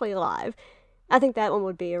 especially live. I think that one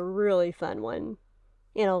would be a really fun one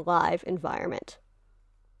in a live environment.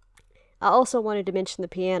 I also wanted to mention the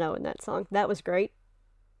piano in that song. That was great.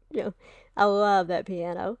 I love that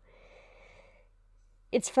piano.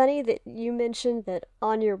 It's funny that you mentioned that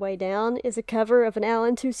On Your Way Down is a cover of an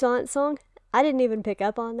Alan Toussaint song. I didn't even pick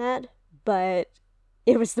up on that, but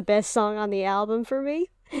it was the best song on the album for me,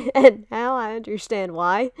 and now I understand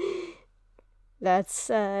why. That's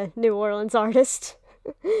a New Orleans artist.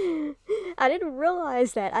 I didn't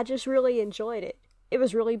realize that. I just really enjoyed it. It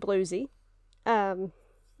was really bluesy.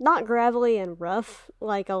 Not gravelly and rough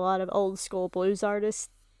like a lot of old school blues artists,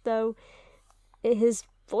 though. His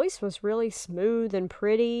voice was really smooth and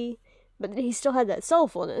pretty, but he still had that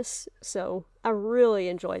soulfulness, so I really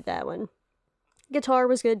enjoyed that one. Guitar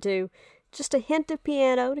was good too. Just a hint of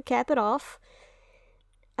piano to cap it off.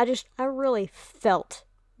 I really felt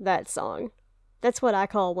that song. That's what I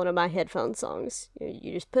call one of my headphone songs.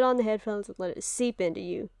 You just put on the headphones and let it seep into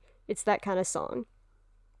you. It's that kind of song.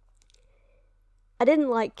 I didn't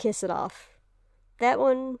like Kiss It Off. That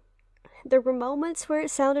one, there were moments where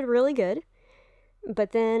it sounded really good,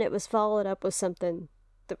 but then it was followed up with something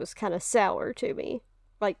that was kind of sour to me.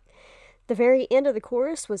 Like, the very end of the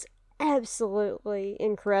chorus was absolutely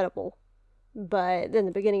incredible, but then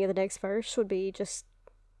the beginning of the next verse would be just,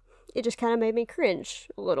 it just kind of made me cringe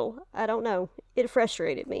a little. I don't know. It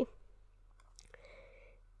frustrated me.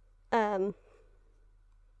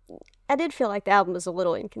 I did feel like the album was a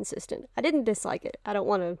little inconsistent. I didn't dislike it. I don't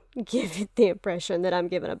want to give the impression that I'm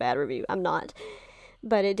giving a bad review. I'm not.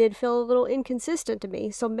 But it did feel a little inconsistent to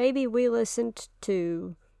me. So maybe we listened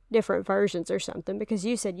to different versions or something, because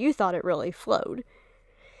you said you thought it really flowed.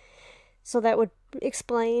 So that would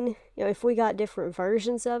explain, if we got different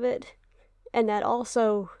versions of it. And that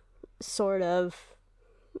also sort of,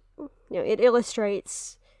 it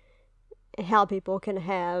illustrates how people can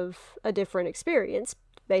have a different experience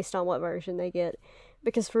based on what version they get.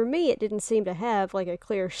 Because for me, it didn't seem to have like a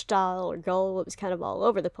clear style or goal. It was kind of all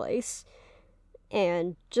over the place.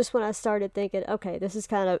 And just when I started thinking, okay, this is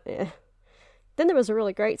kind of then there was a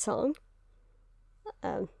really great song.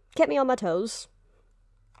 Kept me on my toes.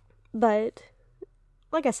 But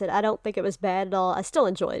like I said, I don't think it was bad at all. I still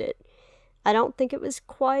enjoyed it. I don't think it was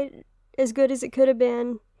quite as good as it could have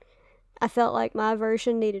been. I felt like my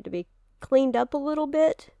version needed to be cleaned up a little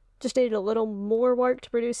bit. Just needed a little more work to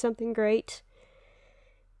produce something great.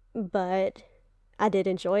 But I did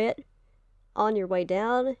enjoy it. On Your Way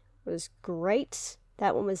Down was great.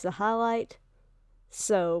 That one was the highlight.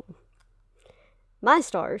 So, my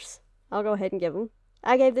stars, I'll go ahead and give them.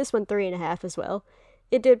 I gave this one 3.5 as well.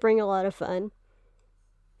 It did bring a lot of fun.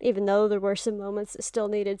 Even though there were some moments that still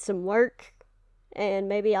needed some work. And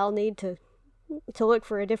maybe I'll need to look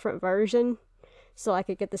for a different version so I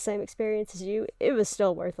could get the same experience as you. It was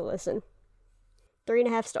still worth a listen.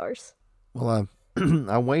 3.5 stars. Well,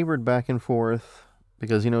 I wavered back and forth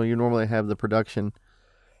because, you normally have the production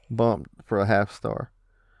bumped for a 0.5 star.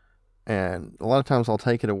 And a lot of times I'll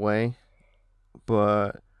take it away.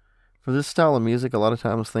 But for this style of music, a lot of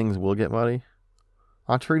times things will get muddy.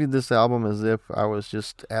 I treated this album as if I was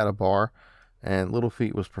just at a bar and Little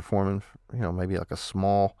Feat was performing, maybe like a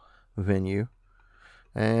small venue,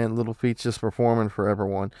 and Little Feat's just performing for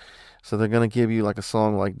everyone. So they're gonna give you like a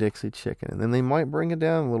song like Dixie Chicken, and then they might bring it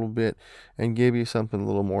down a little bit and give you something a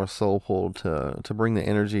little more soulful to bring the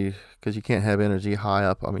energy, because you can't have energy high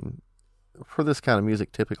up. I mean, for this kind of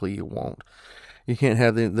music, typically you won't. You can't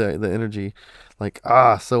have the energy like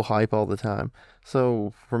so hype all the time.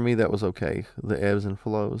 So for me, that was okay. The ebbs and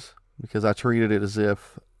flows, because I treated it as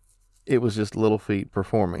if it was just Little Feat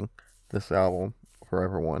performing this album for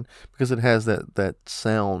everyone, because it has that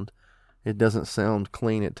sound. It doesn't sound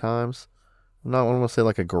clean at times. I don't want to say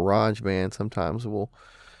like a garage band. Sometimes will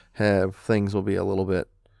have things will be a little bit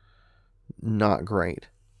not great.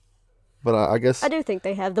 But I guess I do think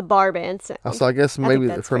they have the bar band sound. so I guess maybe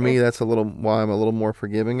for me fair. that's a little why I'm a little more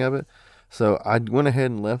forgiving of it. So I went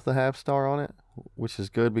ahead and left the half star on it, which is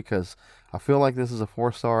good, because I feel like this is a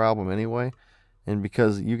 4-star album anyway, and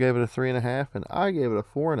because you gave it a 3.5 and I gave it a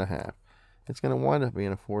 4.5, it's gonna wind up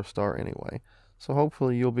being a 4-star anyway. So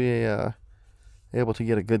hopefully you'll be able to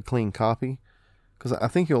get a good clean copy, because I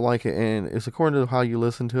think you'll like it, and it's according to how you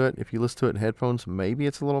listen to it. If you listen to it in headphones, maybe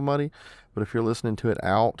it's a little muddy, but if you're listening to it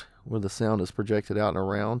out where the sound is projected out and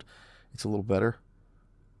around, it's a little better.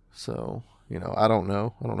 So, I don't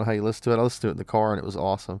know how you listen to it. I listened to it in the car and it was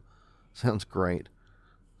awesome. Sounds great.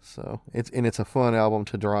 So it's a fun album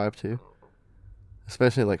to drive to,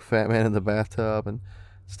 especially like Fat Man in the Bathtub and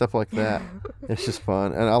stuff like that. It's just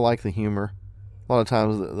fun, and I like the humor. A lot of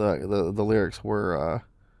times the lyrics were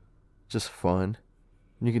just fun.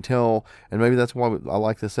 You can tell, and maybe that's why I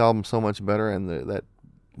like this album so much better. And that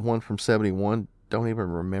one from '71, don't even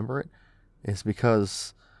remember it. It's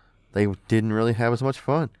because they didn't really have as much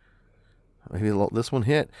fun. Maybe this one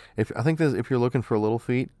hit. If you're looking for Little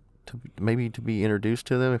Feat to be introduced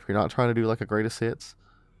to them, if you're not trying to do like a greatest hits,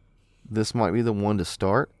 this might be the one to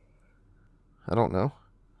start. I don't know,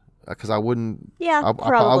 because I wouldn't. Yeah, I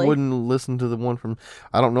probably. wouldn't listen to the one from.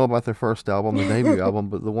 I don't know about their first album, the debut album,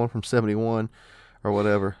 but the one from '71 or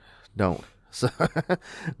whatever. Don't. So,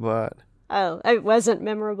 but Oh, it wasn't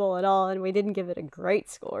memorable at all, and we didn't give it a great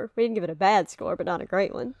score. We didn't give it a bad score, but not a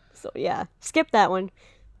great one. So yeah, skip that one.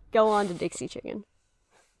 Go on to Dixie Chicken.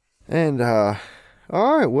 and all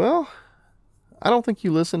right, well, I don't think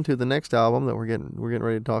you listened to the next album that we're getting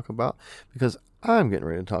ready to talk about, because I'm getting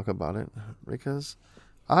ready to talk about it, because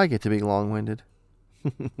I get to be long-winded.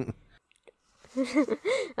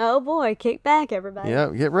 Oh boy, kick back, everybody. Yeah,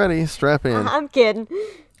 get ready, strap in. I'm kidding.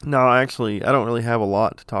 No, actually, I don't really have a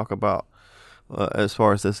lot to talk about as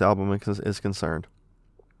far as this album is concerned.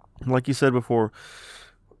 Like you said before,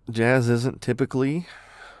 jazz isn't typically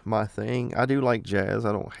my thing. I do like jazz.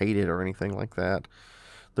 I don't hate it or anything like that.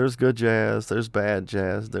 There's good jazz. There's bad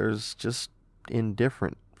jazz. There's just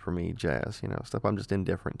indifferent for me jazz. Stuff I'm just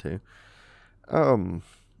indifferent to.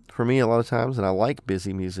 For me, a lot of times, and I like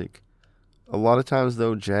busy music. A lot of times,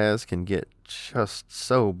 though, jazz can get just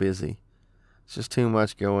so busy. It's just too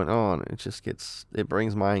much going on. It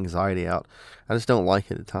brings my anxiety out. I just don't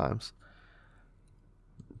like it at times.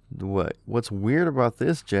 What's weird about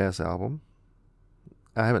this jazz album,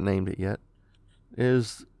 I haven't named it yet,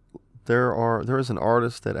 is there is an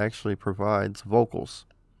artist that actually provides vocals.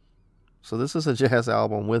 So this is a jazz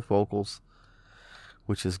album with vocals,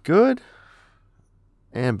 which is good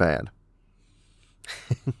and bad.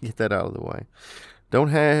 Get that out of the way. Don't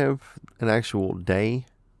have an actual day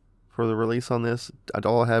for the release on this.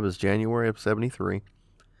 All I have is January of '73.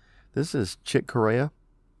 This is Chick Corea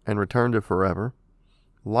and Return to Forever.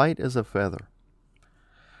 Light as a Feather.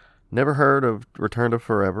 Never heard of Return to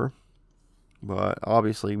Forever, but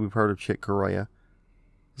obviously we've heard of Chick Corea.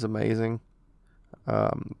 He's amazing.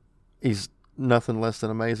 He's nothing less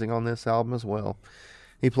than amazing on this album as well.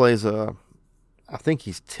 He plays I think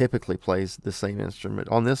he typically plays the same instrument.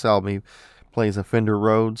 On this album, he plays a Fender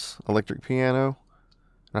Rhodes electric piano.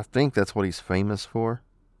 I think that's what he's famous for.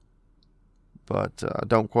 But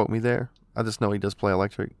don't quote me there. I just know he does play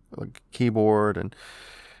electric keyboard, and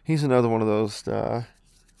he's another one of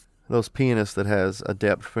those pianists that has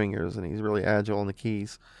adept fingers, and he's really agile on the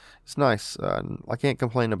keys. It's nice. I can't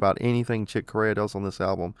complain about anything Chick Corea does on this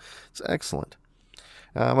album. It's excellent.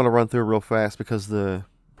 I'm going to run through real fast because the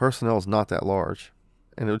personnel is not that large,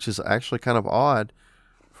 and which is actually kind of odd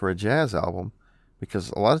for a jazz album, because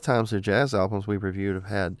a lot of times the jazz albums we've reviewed have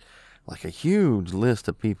had like a huge list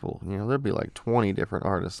of people. There'd be like 20 different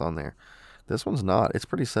artists on there. This one's not. It's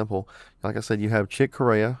pretty simple. Like I said, you have Chick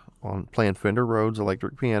Corea on playing Fender Rhodes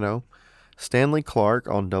electric piano, Stanley Clarke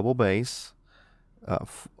on double bass,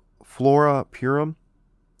 Flora Purim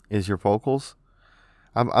is your vocals.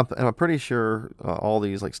 I'm pretty sure all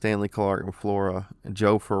these, like Stanley Clarke and Flora and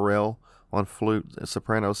Joe Farrell, on flute,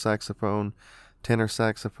 soprano saxophone, tenor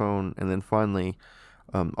saxophone, and then finally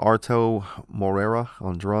Arto Morera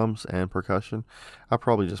on drums and percussion. I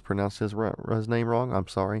probably just pronounced his name wrong. I'm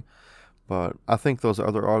sorry. But I think those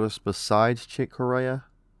other artists besides Chick Corea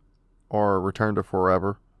are Return to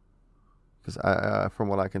Forever. Because from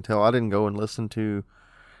what I can tell, I didn't go and listen to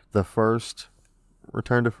the first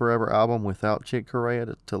Return to Forever album without Chick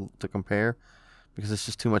Corea to compare. Because it's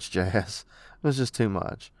just too much jazz. It's just too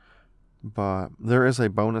much. But there is a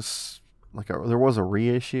bonus, there was a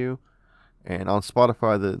reissue. And on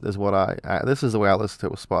Spotify, this is the way I listen to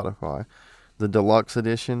it with Spotify. The deluxe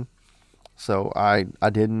edition. So I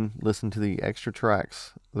didn't listen to the extra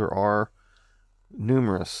tracks. There are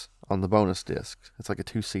numerous on the bonus disc. It's like a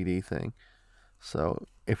 2 CD thing. So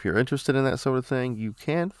if you're interested in that sort of thing, you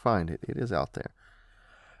can find it. It is out there.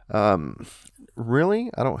 Really,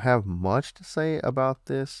 I don't have much to say about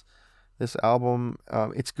this album.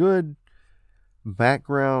 It's good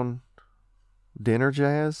background dinner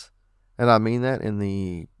jazz. And I mean that in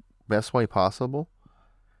the best way possible.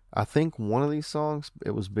 I think one of these songs,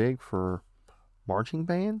 it was big for marching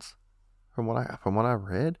bands, from what I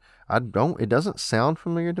read. It doesn't sound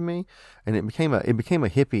familiar to me, and it became a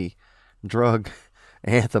hippie drug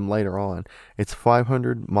anthem later on. It's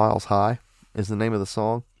 500 Miles High is the name of the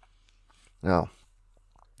song. Now,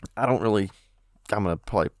 I'm gonna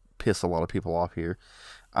probably piss a lot of people off here.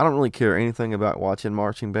 I don't really care anything about watching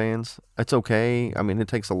marching bands. It's okay. I mean, it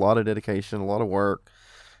takes a lot of dedication, a lot of work,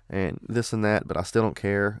 and this and that, but I still don't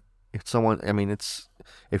care.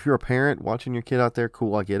 If you're a parent watching your kid out there,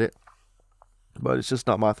 cool, I get it. But it's just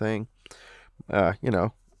not my thing. Take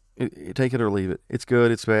it or leave it. It's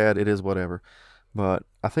good, it's bad, it is whatever. But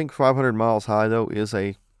I think 500 Miles High, though, is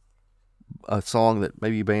a song that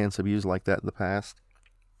maybe bands have used like that in the past.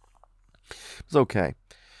 It's okay.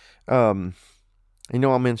 I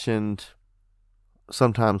mentioned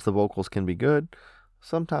sometimes the vocals can be good,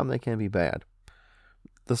 sometimes they can be bad.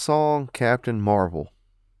 The song Captain Marvel.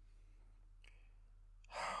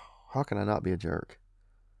 How can I not be a jerk?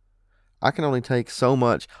 I can only take so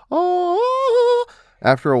much. Oh,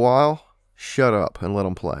 after a while, shut up and let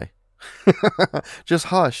them play. Just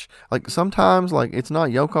hush. Sometimes, it's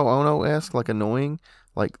not Yoko Ono-esque, annoying,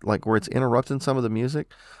 where it's interrupting some of the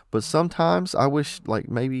music. But sometimes I wish,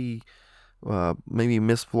 maybe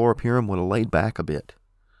Miss Flora Purim would have laid back a bit.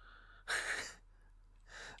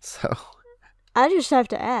 So I just have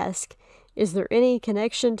to ask, is there any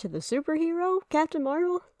connection to the superhero Captain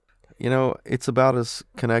Marvel? It's about as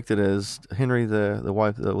connected as Henry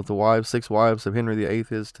the 6 wives of Henry VIII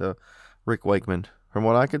is to Rick Wakeman. From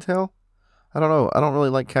what I could tell, I don't know. I don't really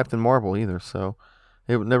like Captain Marvel either, so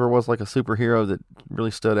it never was a superhero that really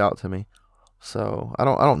stood out to me. So I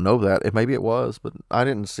don't know that. Maybe it was, but I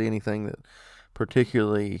didn't see anything that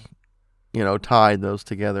particularly, tied those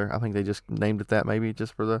together. I think they just named it that maybe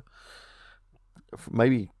just for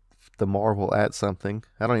maybe the Marvel at something.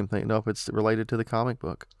 I don't even know if it's related to the comic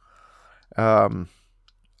book. I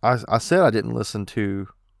said I didn't listen to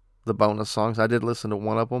the bonus songs. I did listen to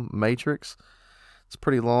one of them, Matrix. It's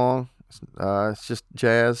pretty long. It's just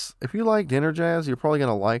jazz. If you like dinner jazz, you're probably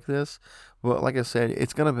gonna like this. But like I said,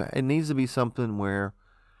 it needs to be something where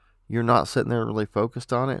you're not sitting there really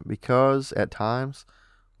focused on it, because at times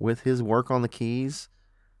with his work on the keys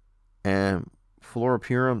and Flora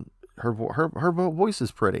Purim, her voice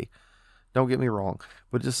is pretty. Don't get me wrong,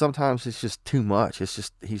 but just sometimes it's just too much. It's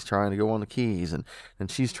just he's trying to go on the keys and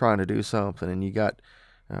she's trying to do something, and you got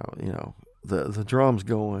the drums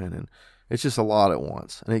going, and it's just a lot at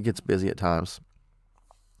once, and it gets busy at times.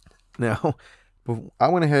 Now, I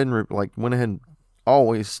went ahead and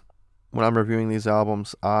always when I'm reviewing these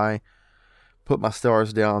albums, I put my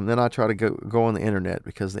stars down. Then I try to go on the internet,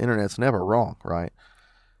 because the internet's never wrong, right?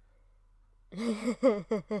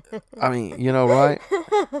 I mean, right?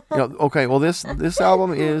 Okay, well, this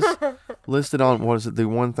album is listed on, the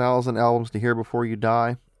 1,000 albums to hear before you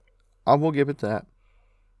die. I will give it that.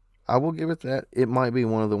 It might be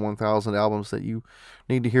one of the 1,000 albums that you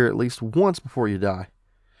need to hear at least once before you die.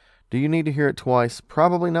 Do you need to hear it twice?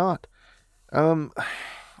 Probably not. All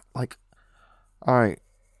right.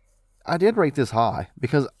 I did rate this high,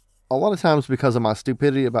 because a lot of times, because of my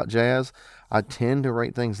stupidity about jazz, I tend to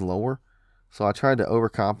rate things lower. So I tried to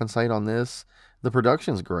overcompensate on this. The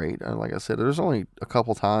production's great. And like I said, there's only a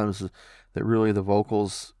couple times that really the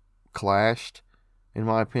vocals clashed, in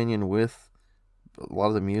my opinion, with a lot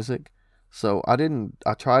of the music. So I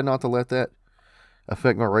tried not to let that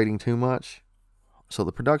affect my rating too much. So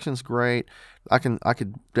the production's great. I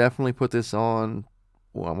could definitely put this on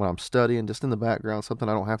when I'm studying, just in the background, something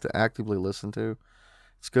I don't have to actively listen to.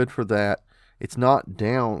 It's good for that. It's not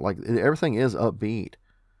down, like everything is upbeat.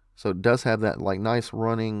 So it does have that like nice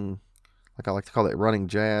running, like I like to call it running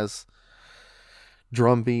jazz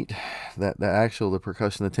drum beat, the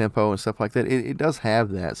percussion, the tempo and stuff like that. It does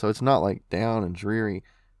have that. So it's not like down and dreary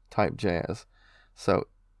type jazz. So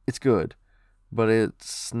it's good, but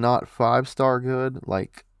it's not 5-star good.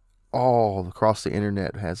 Like all across the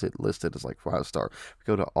internet has it listed as like 5-star.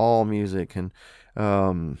 Go to All Music and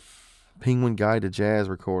Penguin Guide to Jazz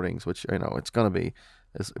recordings, which it's gonna be.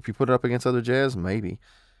 If you put it up against other jazz, maybe.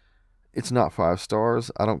 It's not 5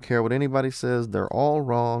 stars. I don't care what anybody says. They're all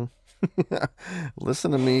wrong.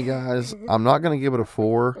 Listen to me, guys. I'm not going to give it a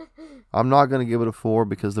 4. I'm not going to give it a 4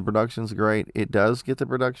 because the production's great. It does get the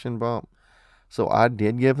production bump. So I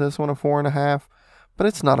did give this one a 4.5, but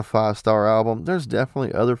it's not a 5-star album. There's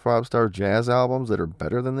definitely other 5-star jazz albums that are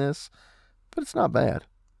better than this, but it's not bad.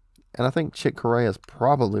 And I think Chick Corea is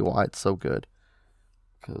probably why it's so good.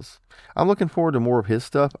 Because I'm looking forward to more of his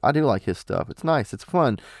stuff. I do like his stuff. It's nice. It's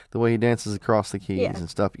fun the way he dances across the keys and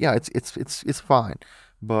stuff. Yeah, it's fine.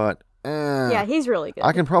 But yeah, he's really good.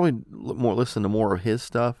 I can probably listen to more of his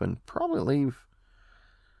stuff and probably leave.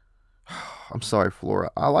 I'm sorry,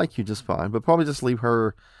 Flora. I like you just fine, but probably just leave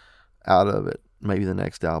her out of it. Maybe the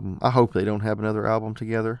next album. I hope they don't have another album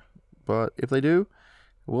together. But if they do,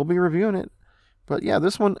 we'll be reviewing it. But yeah,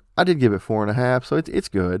 this one I did give it 4.5, so it's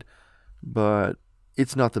good. But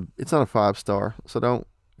it's not a 5-star, so don't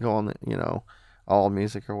go on the, All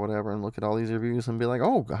Music or whatever and look at all these reviews and be like,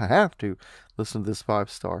 oh, I have to listen to this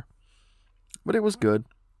 5-star. But it was good.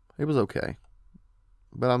 It was okay.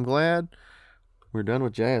 But I'm glad we're done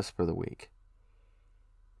with jazz for the week.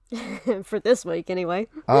 For this week, anyway.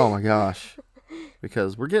 Oh my gosh.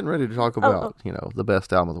 Because we're getting ready to talk about, the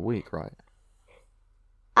best album of the week, right?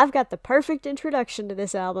 I've got the perfect introduction to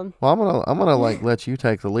this album. Well, I'm gonna let you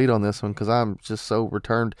take the lead on this one because I'm just so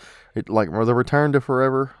returned. The return to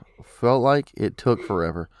forever felt like it took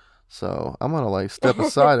forever. So I'm gonna step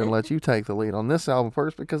aside and let you take the lead on this album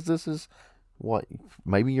first because this is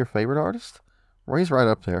maybe your favorite artist. Well, he's right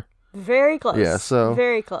up there. Very close. Yeah, so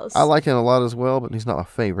very close. I like him a lot as well, but he's not my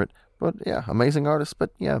favorite. But yeah, amazing artist.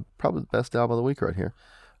 But yeah, probably the best album of the week right here.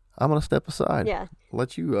 I'm gonna step aside. Yeah.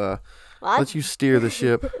 Let you steer the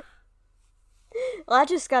ship. Well, I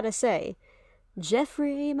just gotta say,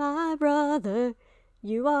 Jeffrey, my brother,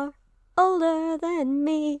 you are older than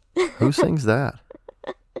me. Who sings that?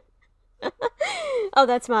 Oh,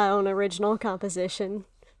 that's my own original composition.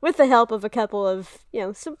 With the help of a couple of,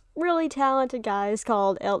 some really talented guys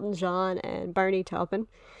called Elton John and Bernie Taupin.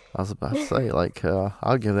 I was about to say,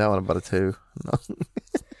 I'll give that one about a 2. No.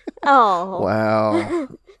 Oh. Wow.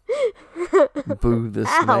 Boo this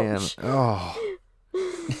Ouch. man. Oh.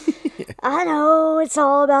 I know, it's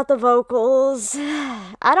all about the vocals.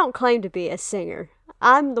 I don't claim to be a singer.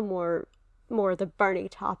 I'm the more the Bernie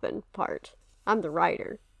Taupin part. I'm the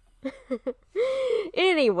writer.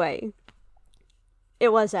 Anyway,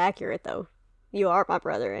 it was accurate, though. You are my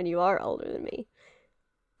brother, and you are older than me.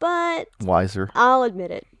 But wiser. I'll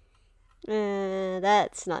admit it.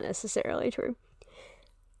 That's not necessarily true.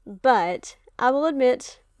 But I will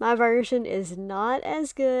admit my version is not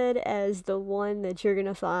as good as the one that you're going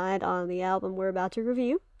to find on the album we're about to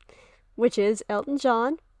review, which is Elton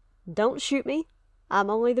John, Don't Shoot Me. I'm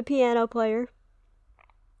only the piano player.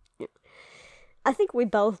 I think we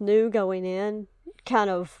both knew going in kind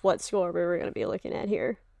of what score we were going to be looking at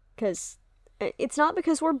here. Because it's not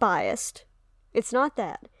because we're biased. It's not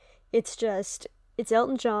that. It's just, it's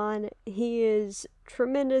Elton John. He is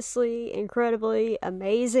tremendously, incredibly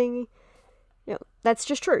amazing. That's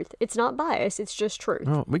just truth. It's not bias. It's just truth.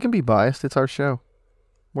 No, we can be biased. It's our show.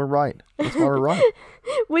 We're right. That's why we're right.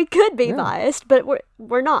 We could be biased, but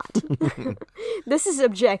we're not. This is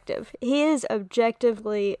objective. He is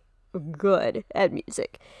objectively good at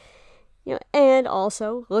music. And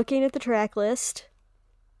also, looking at the track list,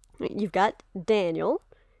 you've got Daniel,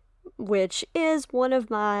 which is one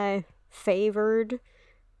of my favored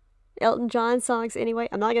Elton John songs anyway.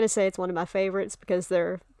 I'm not going to say it's one of my favorites because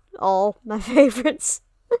they're all my favorites.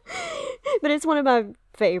 But it's one of my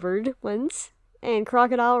favored ones. And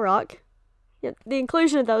Crocodile Rock. The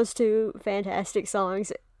inclusion of those two fantastic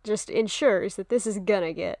songs just ensures that this is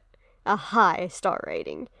gonna get a high star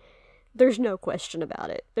rating. There's no question about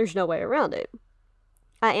it. There's no way around it.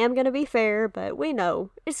 I am gonna be fair, but we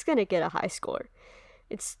know it's gonna get a high score.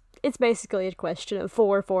 It's basically a question of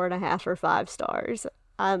 4, 4.5, or 5 stars.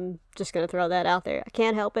 I'm just gonna throw that out there. I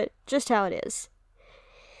can't help it. Just how it is.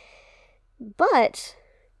 But,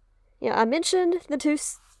 I mentioned the two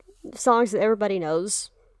songs that everybody knows.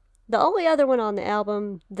 The only other one on the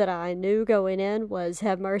album that I knew going in was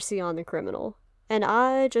Have Mercy on the Criminal. and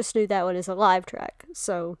I just knew that one as a live track,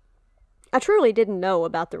 so I truly didn't know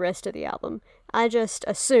about the rest of the album. I just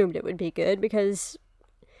assumed it would be good because,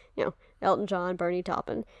 Elton John, Bernie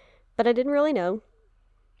Taupin, but I didn't really know.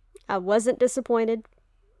 I wasn't disappointed,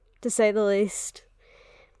 to say the least.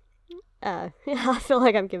 I feel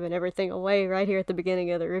like I'm giving everything away right here at the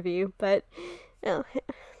beginning of the review, but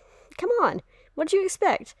come on, what'd you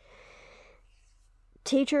expect?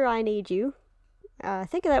 Teacher, I Need You. I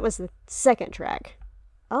think that was the second track.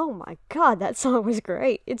 Oh my god, that song was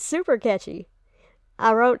great. It's super catchy.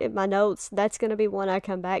 I wrote in my notes, that's going to be one I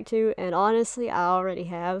come back to, and honestly, I already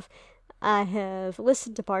have. I have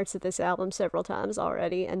listened to parts of this album several times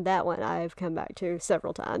already, and that one I have come back to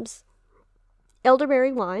several times.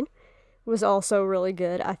 Elderberry Wine was also really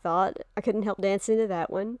good, I thought. I couldn't help dancing to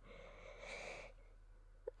that one.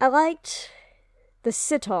 I liked the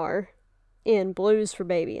sitar in Blues for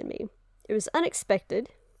Baby and Me. It was unexpected,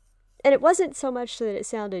 and it wasn't so much that it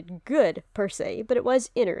sounded good, per se, but it was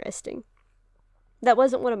interesting. That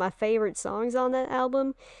wasn't one of my favorite songs on that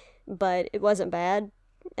album, but it wasn't bad,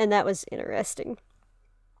 and that was interesting.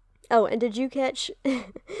 Oh, and did you catch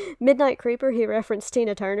Midnight Creeper? He referenced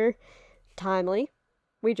Tina Turner. Timely.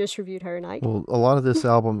 We just reviewed her night. Well, a lot of this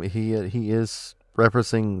album, he is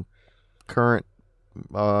referencing current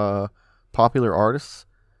popular artists,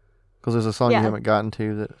 because there's a song you haven't gotten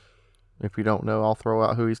to that, if you don't know, I'll throw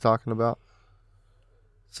out who he's talking about.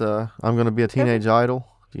 It's I'm Gonna Be a Teenage Idol.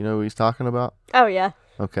 Do you know who he's talking about? Oh, yeah.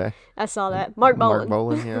 Okay. I saw that. Mark Bolan. Mark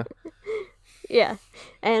Bolan, yeah. Yeah.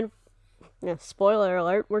 And, spoiler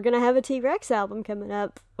alert, we're going to have a T-Rex album coming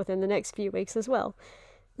up within the next few weeks as well.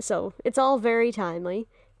 So, it's all very timely.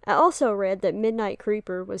 I also read that Midnight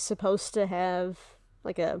Creeper was supposed to have,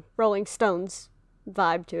 like, a Rolling Stones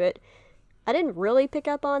vibe to it. I didn't really pick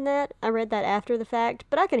up on that. I read that after the fact,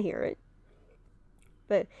 but I can hear it.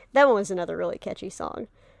 But that one was another really catchy song.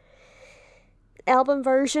 Album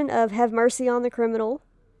version of Have Mercy on the Criminal,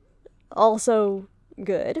 also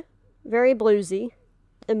good. Very bluesy,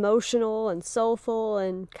 emotional and soulful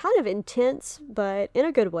and kind of intense, but in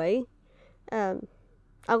a good way. I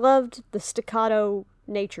loved the staccato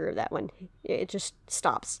nature of that one. It just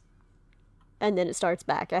stops, and then it starts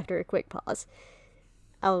back after a quick pause.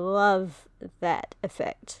 I love that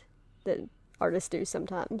effect that artists do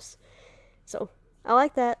sometimes. So, I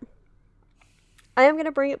like that. I am going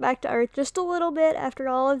to bring it back to earth just a little bit after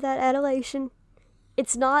all of that adulation.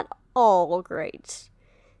 It's not all great.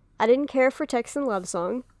 I didn't care for Texan Love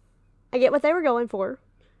Song. I get what they were going for.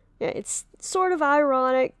 Yeah, it's sort of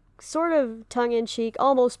ironic, sort of tongue-in-cheek,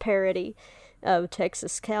 almost parody of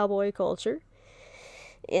Texas cowboy culture.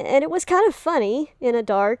 And it was kind of funny in a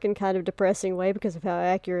dark and kind of depressing way because of how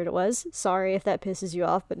accurate it was. Sorry if that pisses you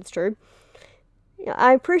off, but it's true.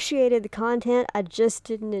 I appreciated the content, I just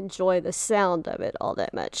didn't enjoy the sound of it all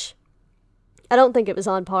that much. I don't think it was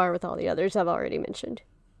on par with all the others I've already mentioned.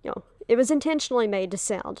 It was intentionally made to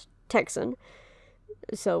sound Texan,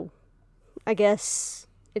 so I guess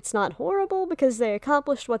it's not horrible because they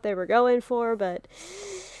accomplished what they were going for, but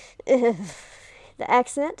the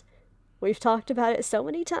accent, we've talked about it so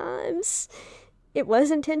many times. It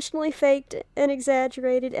was intentionally faked and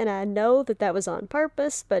exaggerated, and I know that was on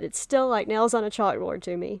purpose, but it's still like nails on a chalkboard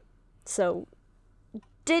to me. So,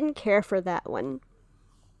 didn't care for that one.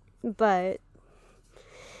 But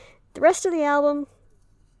the rest of the album,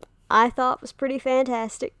 I thought was pretty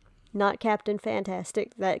fantastic. Not Captain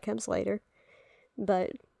Fantastic, that comes later.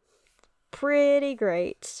 But pretty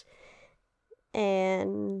great.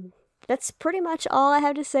 And that's pretty much all I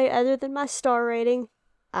have to say other than my star rating.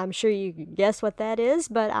 I'm sure you can guess what that is,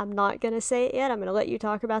 but I'm not going to say it yet. I'm going to let you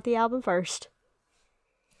talk about the album first.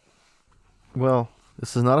 Well,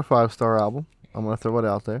 this is not a 5-star album. I'm going to throw it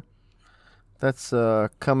out there. That's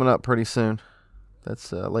coming up pretty soon.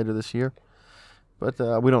 That's later this year. But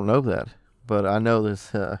we don't know that. But I know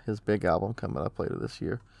there's his big album coming up later this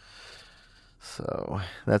year. So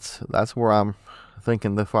that's where I'm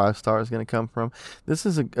thinking the 5 star is going to come from. This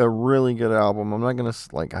is a really good album. I'm not going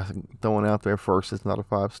to throw it out there first. It's not a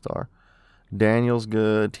 5 star. Daniel's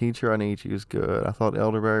good. Teacher, I Need You is good. I thought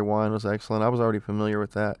Elderberry Wine was excellent. I was already familiar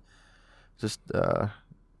with that. Just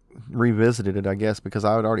revisited it, I guess, because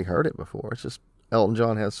I had already heard it before. It's just Elton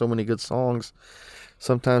John has so many good songs.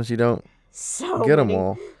 Sometimes you don't get them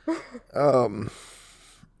all.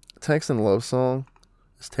 Texan Love Song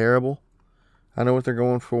is terrible. I know what they're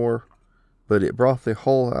going for, but it brought the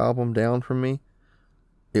whole album down for me.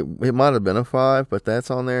 It might have been a 5, but that's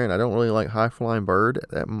on there, and I don't really like High Flying Bird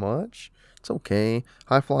that much. It's okay.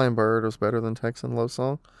 High Flying Bird was better than Texan Love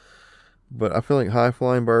Song, but I feel like High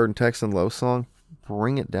Flying Bird and Texan Love Song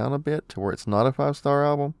bring it down a bit to where it's not a 5-star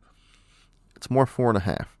album. It's more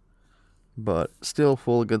 4.5. But still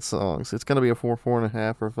full of good songs. It's going to be a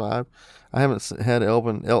 4.5, or 5. I haven't had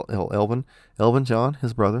Elvin John,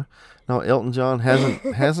 his brother. No, Elton John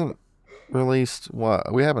hasn't released.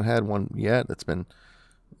 We haven't had one yet. It's been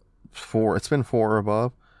 4. It's been 4 or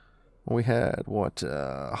above. We had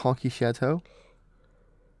Honky Chateau.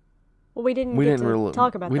 Well, we didn't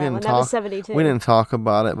talk about that one. That was 72. We didn't talk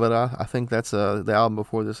about it, but I think that's the album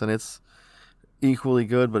before this, and it's equally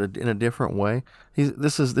good, but in a different way.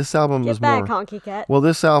 This album is back, more Honky Cat. Well,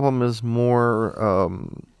 this album is more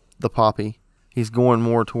the poppy. He's going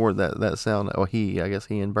more toward that sound. Well, I guess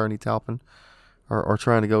he and Bernie Taupin are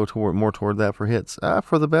trying to go more toward that for hits.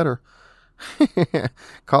 For the better.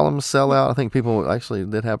 Call him a sellout. I think people actually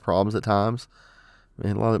did have problems at times.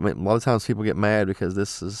 And a lot of times people get mad because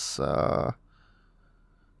this is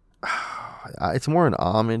it's more an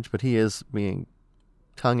homage, but he is being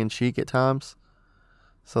tongue-in-cheek at times.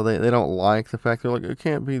 So they don't like the fact they're like, it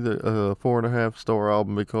can't be the 4.5-star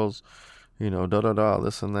album because,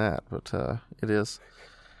 this and that. But it is.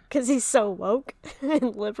 Because he's so woke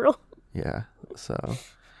and liberal. Yeah. So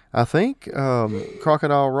I think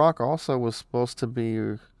Crocodile Rock also was supposed to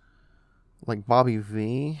be like Bobby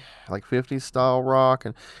V, like 50s style rock.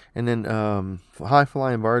 And then High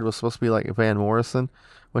Flying Bird was supposed to be like Van Morrison.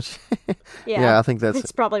 Which, yeah, I think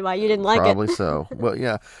that's probably why you didn't like it. Probably so. But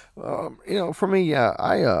yeah, for me, yeah,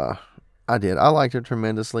 I did. I liked it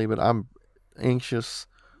tremendously, but I'm anxious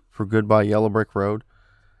for Goodbye Yellow Brick Road.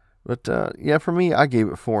 But yeah, for me, I gave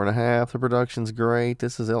it 4.5. The production's great.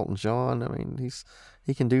 This is Elton John. I mean,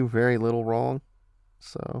 he can do very little wrong.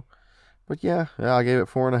 So, but yeah, I gave it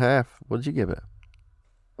 4.5. What did you give it?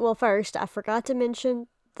 Well, first, I forgot to mention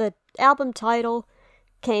the album title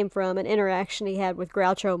came from an interaction he had with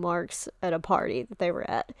Groucho Marx at a party that they were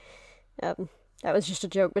at. That was just a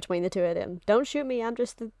joke between the two of them. Don't shoot me, I'm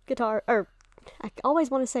just the guitar... Or, I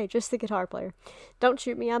always want to say just the guitar player. Don't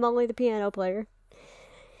shoot me, I'm only the piano player.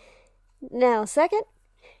 Now, second,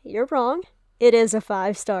 you're wrong. It is a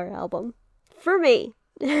 5-star album. For me.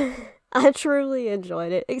 I truly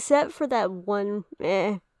enjoyed it, except for that one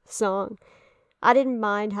song. I didn't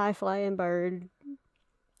mind High Flying Bird.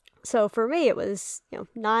 So for me, it was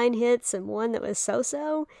 9 hits and one that was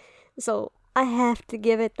so-so. So I have to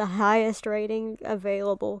give it the highest rating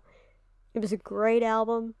available. It was a great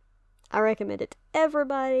album. I recommend it to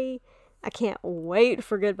everybody. I can't wait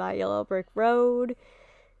for Goodbye Yellow Brick Road.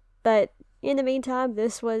 But in the meantime,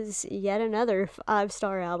 this was yet another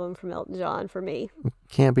 5-star album from Elton John for me.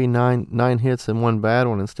 Can't be nine hits and one bad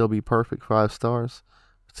one and still be perfect 5 stars.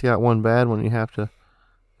 If it's got one bad one, you have to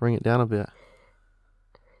bring it down a bit.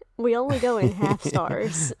 We only go in half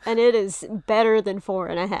stars, and it is better than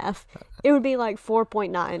 4.5. It would be like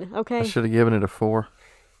 4.9, okay? I should have given it a 4.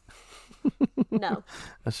 No.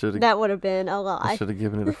 That would have been a lie. I should have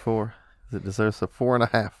given it a 4. It deserves a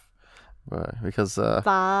 4.5. Right, because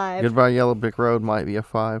 5. Goodbye Yellow Brick Road might be a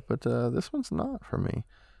 5, but this one's not for me.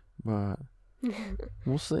 But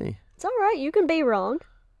we'll see. It's all right. You can be wrong.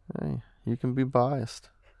 Hey, you can be biased.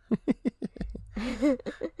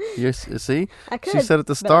 You see? I could, she said at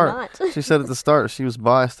the start. But not. She said at the start she was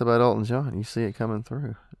biased about Elton John. You see it coming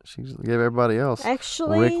through. She gave everybody else.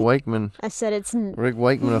 Actually, Rick Wakeman. I said it's Rick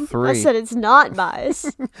Wakeman a 3. I said it's not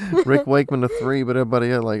biased. Rick Wakeman a 3, but everybody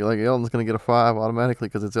else, like Elton's gonna get a 5 automatically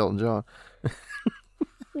because it's Elton John.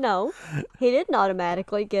 No, he didn't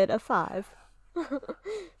automatically get a 5.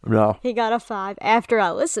 No, he got a 5 after I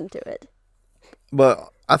listened to it. But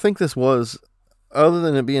I think this was, other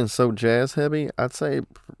than it being so jazz heavy, I'd say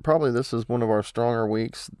probably this is one of our stronger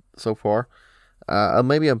weeks so far.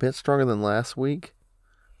 Maybe a bit stronger than last week.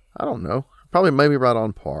 I don't know. Probably maybe right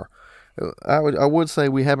on par. I would say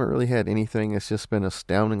we haven't really had anything that's just been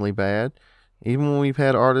astoundingly bad. Even when we've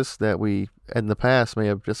had artists that we in the past may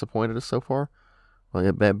have disappointed us so far,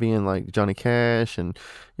 like that being like Johnny Cash and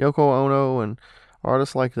Yoko Ono and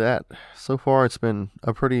artists like that. So far, it's been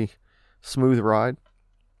a pretty smooth ride.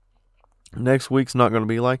 Next week's not going to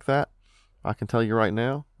be like that. I can tell you right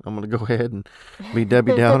now. I'm going to go ahead and be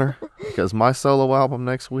Debbie Downer because my solo album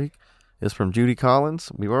next week is from Judy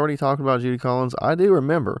Collins. We've already talked about Judy Collins. I do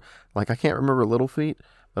remember, I can't remember Little Feat,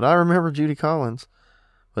 but I remember Judy Collins.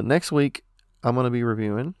 But next week, I'm going to be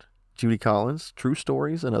reviewing Judy Collins, True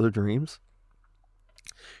Stories and Other Dreams.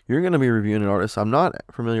 You're going to be reviewing an artist I'm not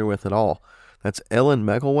familiar with at all. That's Ellen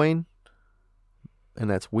McElwain, and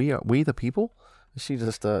that's We the People. Is she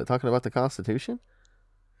just talking about the Constitution?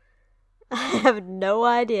 I have no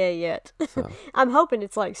idea yet. So. I'm hoping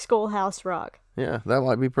it's like Schoolhouse Rock. Yeah, that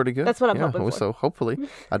might be pretty good. That's what I'm hoping for. So hopefully,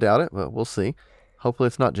 I doubt it, but we'll see. Hopefully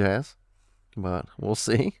it's not jazz, but we'll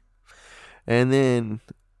see. And then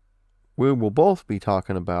we will both be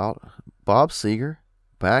talking about Bob Seger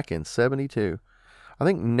back in 72. I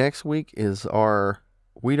think next week is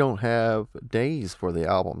we don't have days for the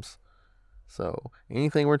albums. So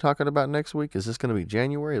anything we're talking about next week is just going to be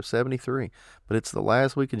January of 73. But it's the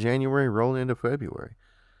last week of January rolling into February.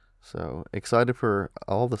 So excited for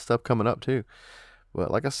all the stuff coming up too.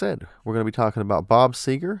 But like I said, we're going to be talking about Bob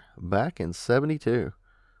Seger back in 72.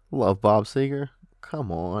 Love Bob Seger.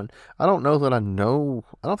 Come on. I don't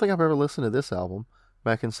think I've ever listened to this album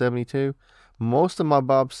back in 72. Most of my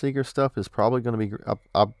Bob Seger stuff is probably going to be,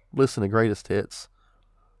 I listen to greatest hits.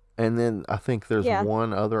 And then I think there's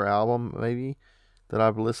one other album maybe that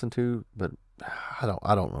I've listened to, but I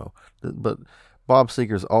don't know. But Bob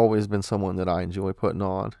Seger's always been someone that I enjoy putting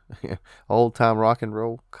on. Old time rock and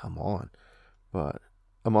roll, come on. But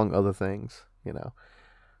among other things,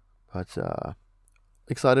 But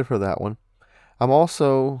excited for that one. I'm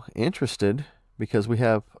also interested because we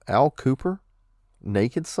have Al Kooper,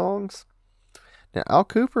 Naked Songs. Now Al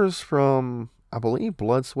Kooper's from, I believe,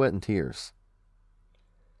 Blood, Sweat, and Tears.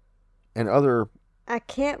 And I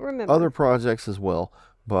can't remember. Other projects as well.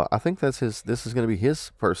 But I think this is going to be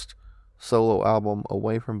his first solo album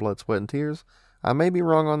away from Blood, Sweat, and Tears. I may be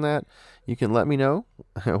wrong on that. You can let me know.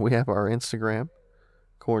 We have our Instagram,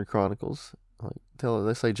 Chord Chronicles.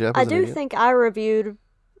 They say Jeff is an idiot.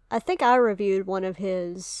 I think I reviewed one of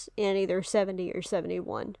his in either 70 or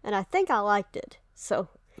 71, and I think I liked it. So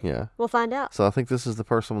yeah, we'll find out. So I think this is the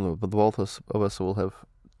first one that both of us will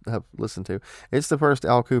have listened to. It's the first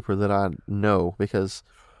Al Kooper that I know because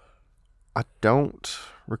I don't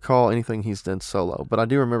recall anything he's done solo, but I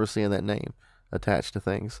do remember seeing that name attached to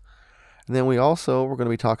things. And then we're going to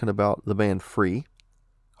be talking about the band Free,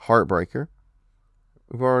 Heartbreaker.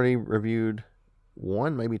 We've already reviewed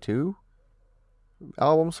one, maybe two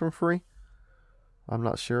albums from Free. I'm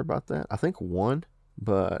not sure about that. I think one,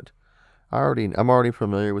 but I'm already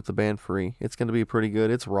familiar with the band Free. It's going to be pretty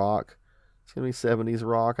good. It's rock. It's going to be 70s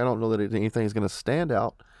rock. I don't know that anything is going to stand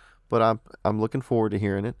out, but I'm looking forward to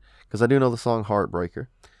hearing it because I do know the song Heartbreaker.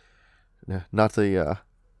 Not the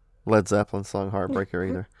Led Zeppelin song Heartbreaker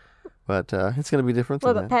either. But it's going to be different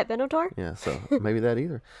than that. What about Pat Benatar? Yeah, so maybe that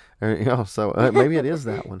either. So maybe it is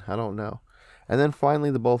that one. I don't know. And then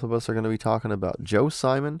finally, the both of us are going to be talking about Joe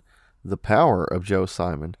Simon, the power of Joe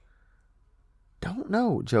Simon. Don't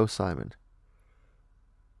know Joe Simon.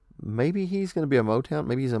 Maybe he's going to be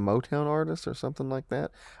maybe he's a Motown artist or something like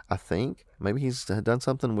that. I think. Maybe he's done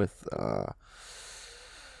something with, I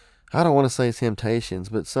don't want to say Temptations,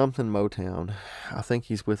 but something Motown. I think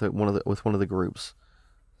he's with one of the groups.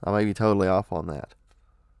 I may be totally off on that.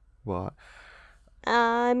 But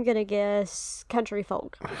I'm going to guess country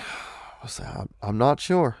folk. I'm not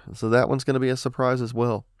sure. So that one's going to be a surprise as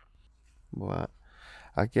well. But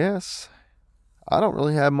I guess I don't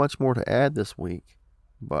really have much more to add this week.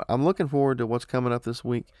 But I'm looking forward to what's coming up this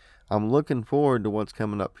week. I'm looking forward to what's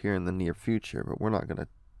coming up here in the near future. But we're not going to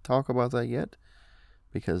talk about that yet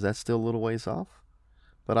because that's still a little ways off.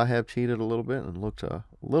 But I have cheated a little bit and looked a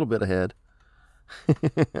little bit ahead.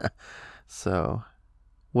 So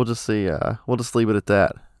we'll just see. We'll just leave it at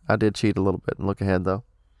that. I did cheat a little bit and look ahead though.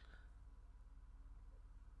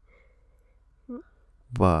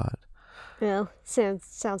 But well,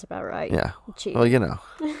 sounds about right. Yeah. Cheat. Well,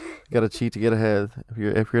 got to cheat to get ahead.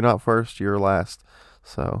 If you're not first, you're last.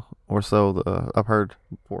 So I've heard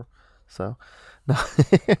before. So no.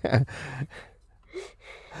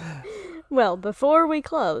 Well, before we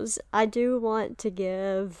close, I do want to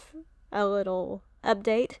give a little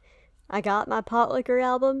update. I got my Pot Liquor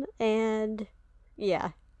album, and yeah,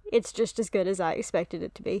 it's just as good as I expected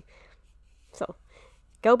it to be. So,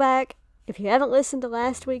 go back. If you haven't listened to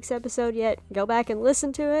last week's episode yet, go back and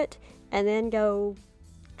listen to it, and then go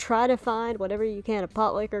try to find whatever you can of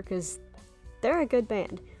Pot Liquor, because they're a good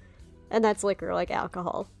band. And that's liquor like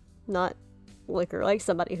alcohol, not liquor like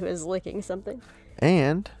somebody who is licking something.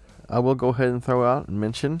 And I will go ahead and throw out and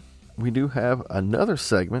mention we do have another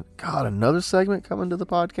segment. God, another segment coming to the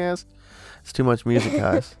podcast. It's too much music,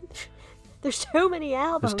 guys. There's too many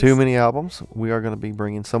albums. There's too many albums. We are going to be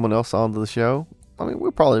bringing someone else onto the show. I mean,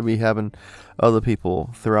 we'll probably be having other people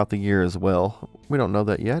throughout the year as well. We don't know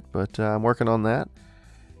that yet, but I'm working on that.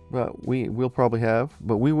 But we will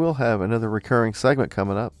have another recurring segment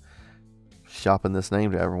coming up. Shopping this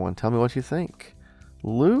name to everyone. Tell me what you think.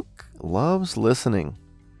 Luke loves listening.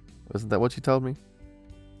 Isn't that what you told me?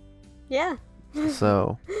 Yeah.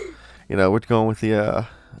 So, we're going with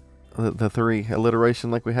the three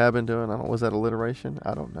alliteration like we have been doing. Was that alliteration?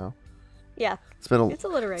 I don't know. Yeah. It's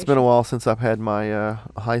alliteration. It's been a while since I've had my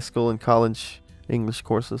high school and college English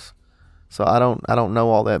courses. So I don't know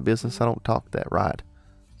all that business. I don't talk that right.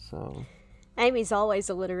 So Amy's always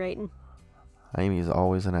alliterating. Amy's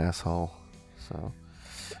always an asshole. So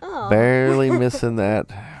Oh. barely missing that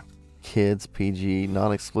kids PG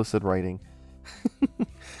non-explicit rating.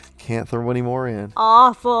 Can't throw any more in.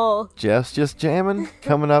 Awful. Jeff's Just Jamming.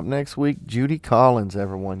 Coming up next week, Judy Collins,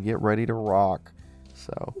 everyone. Get ready to rock.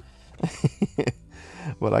 So,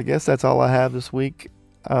 but I guess that's all I have this week.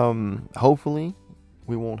 Hopefully,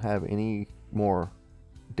 we won't have any more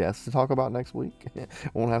deaths to talk about next week.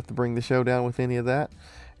 Won't have to bring the show down with any of that.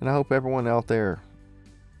 And I hope everyone out there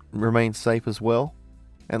remains safe as well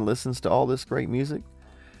and listens to all this great music.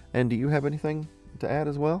 And do you have anything to add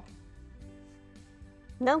as well?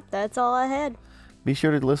 No, that's all I had. Be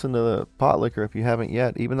sure to listen to the Pot Liquor if you haven't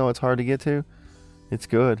yet. Even though it's hard to get to, it's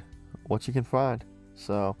good. What you can find.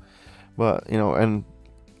 So, but, and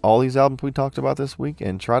all these albums we talked about this week,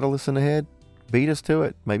 and try to listen ahead. Beat us to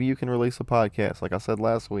it. Maybe you can release a podcast, like I said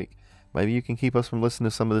last week. Maybe you can keep us from listening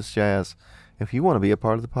to some of this jazz. If you want to be a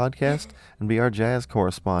part of the podcast and be our jazz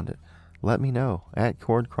correspondent, let me know at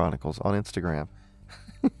Chord Chronicles on Instagram.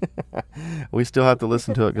 We still have to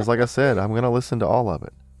listen to it because, like I said, I'm going to listen to all of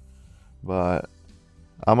it. But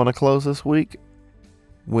I'm going to close this week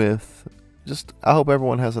with I hope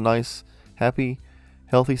everyone has a nice, happy,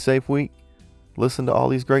 healthy, safe week. Listen to all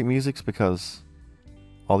these great musics because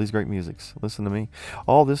all these great musics. Listen to me.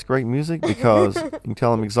 All this great music because you can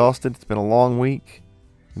tell I'm exhausted. It's been a long week.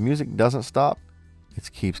 The music doesn't stop.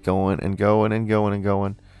 It keeps going and going and going and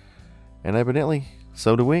going. And evidently,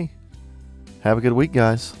 so do we. Have a good week,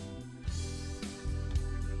 guys.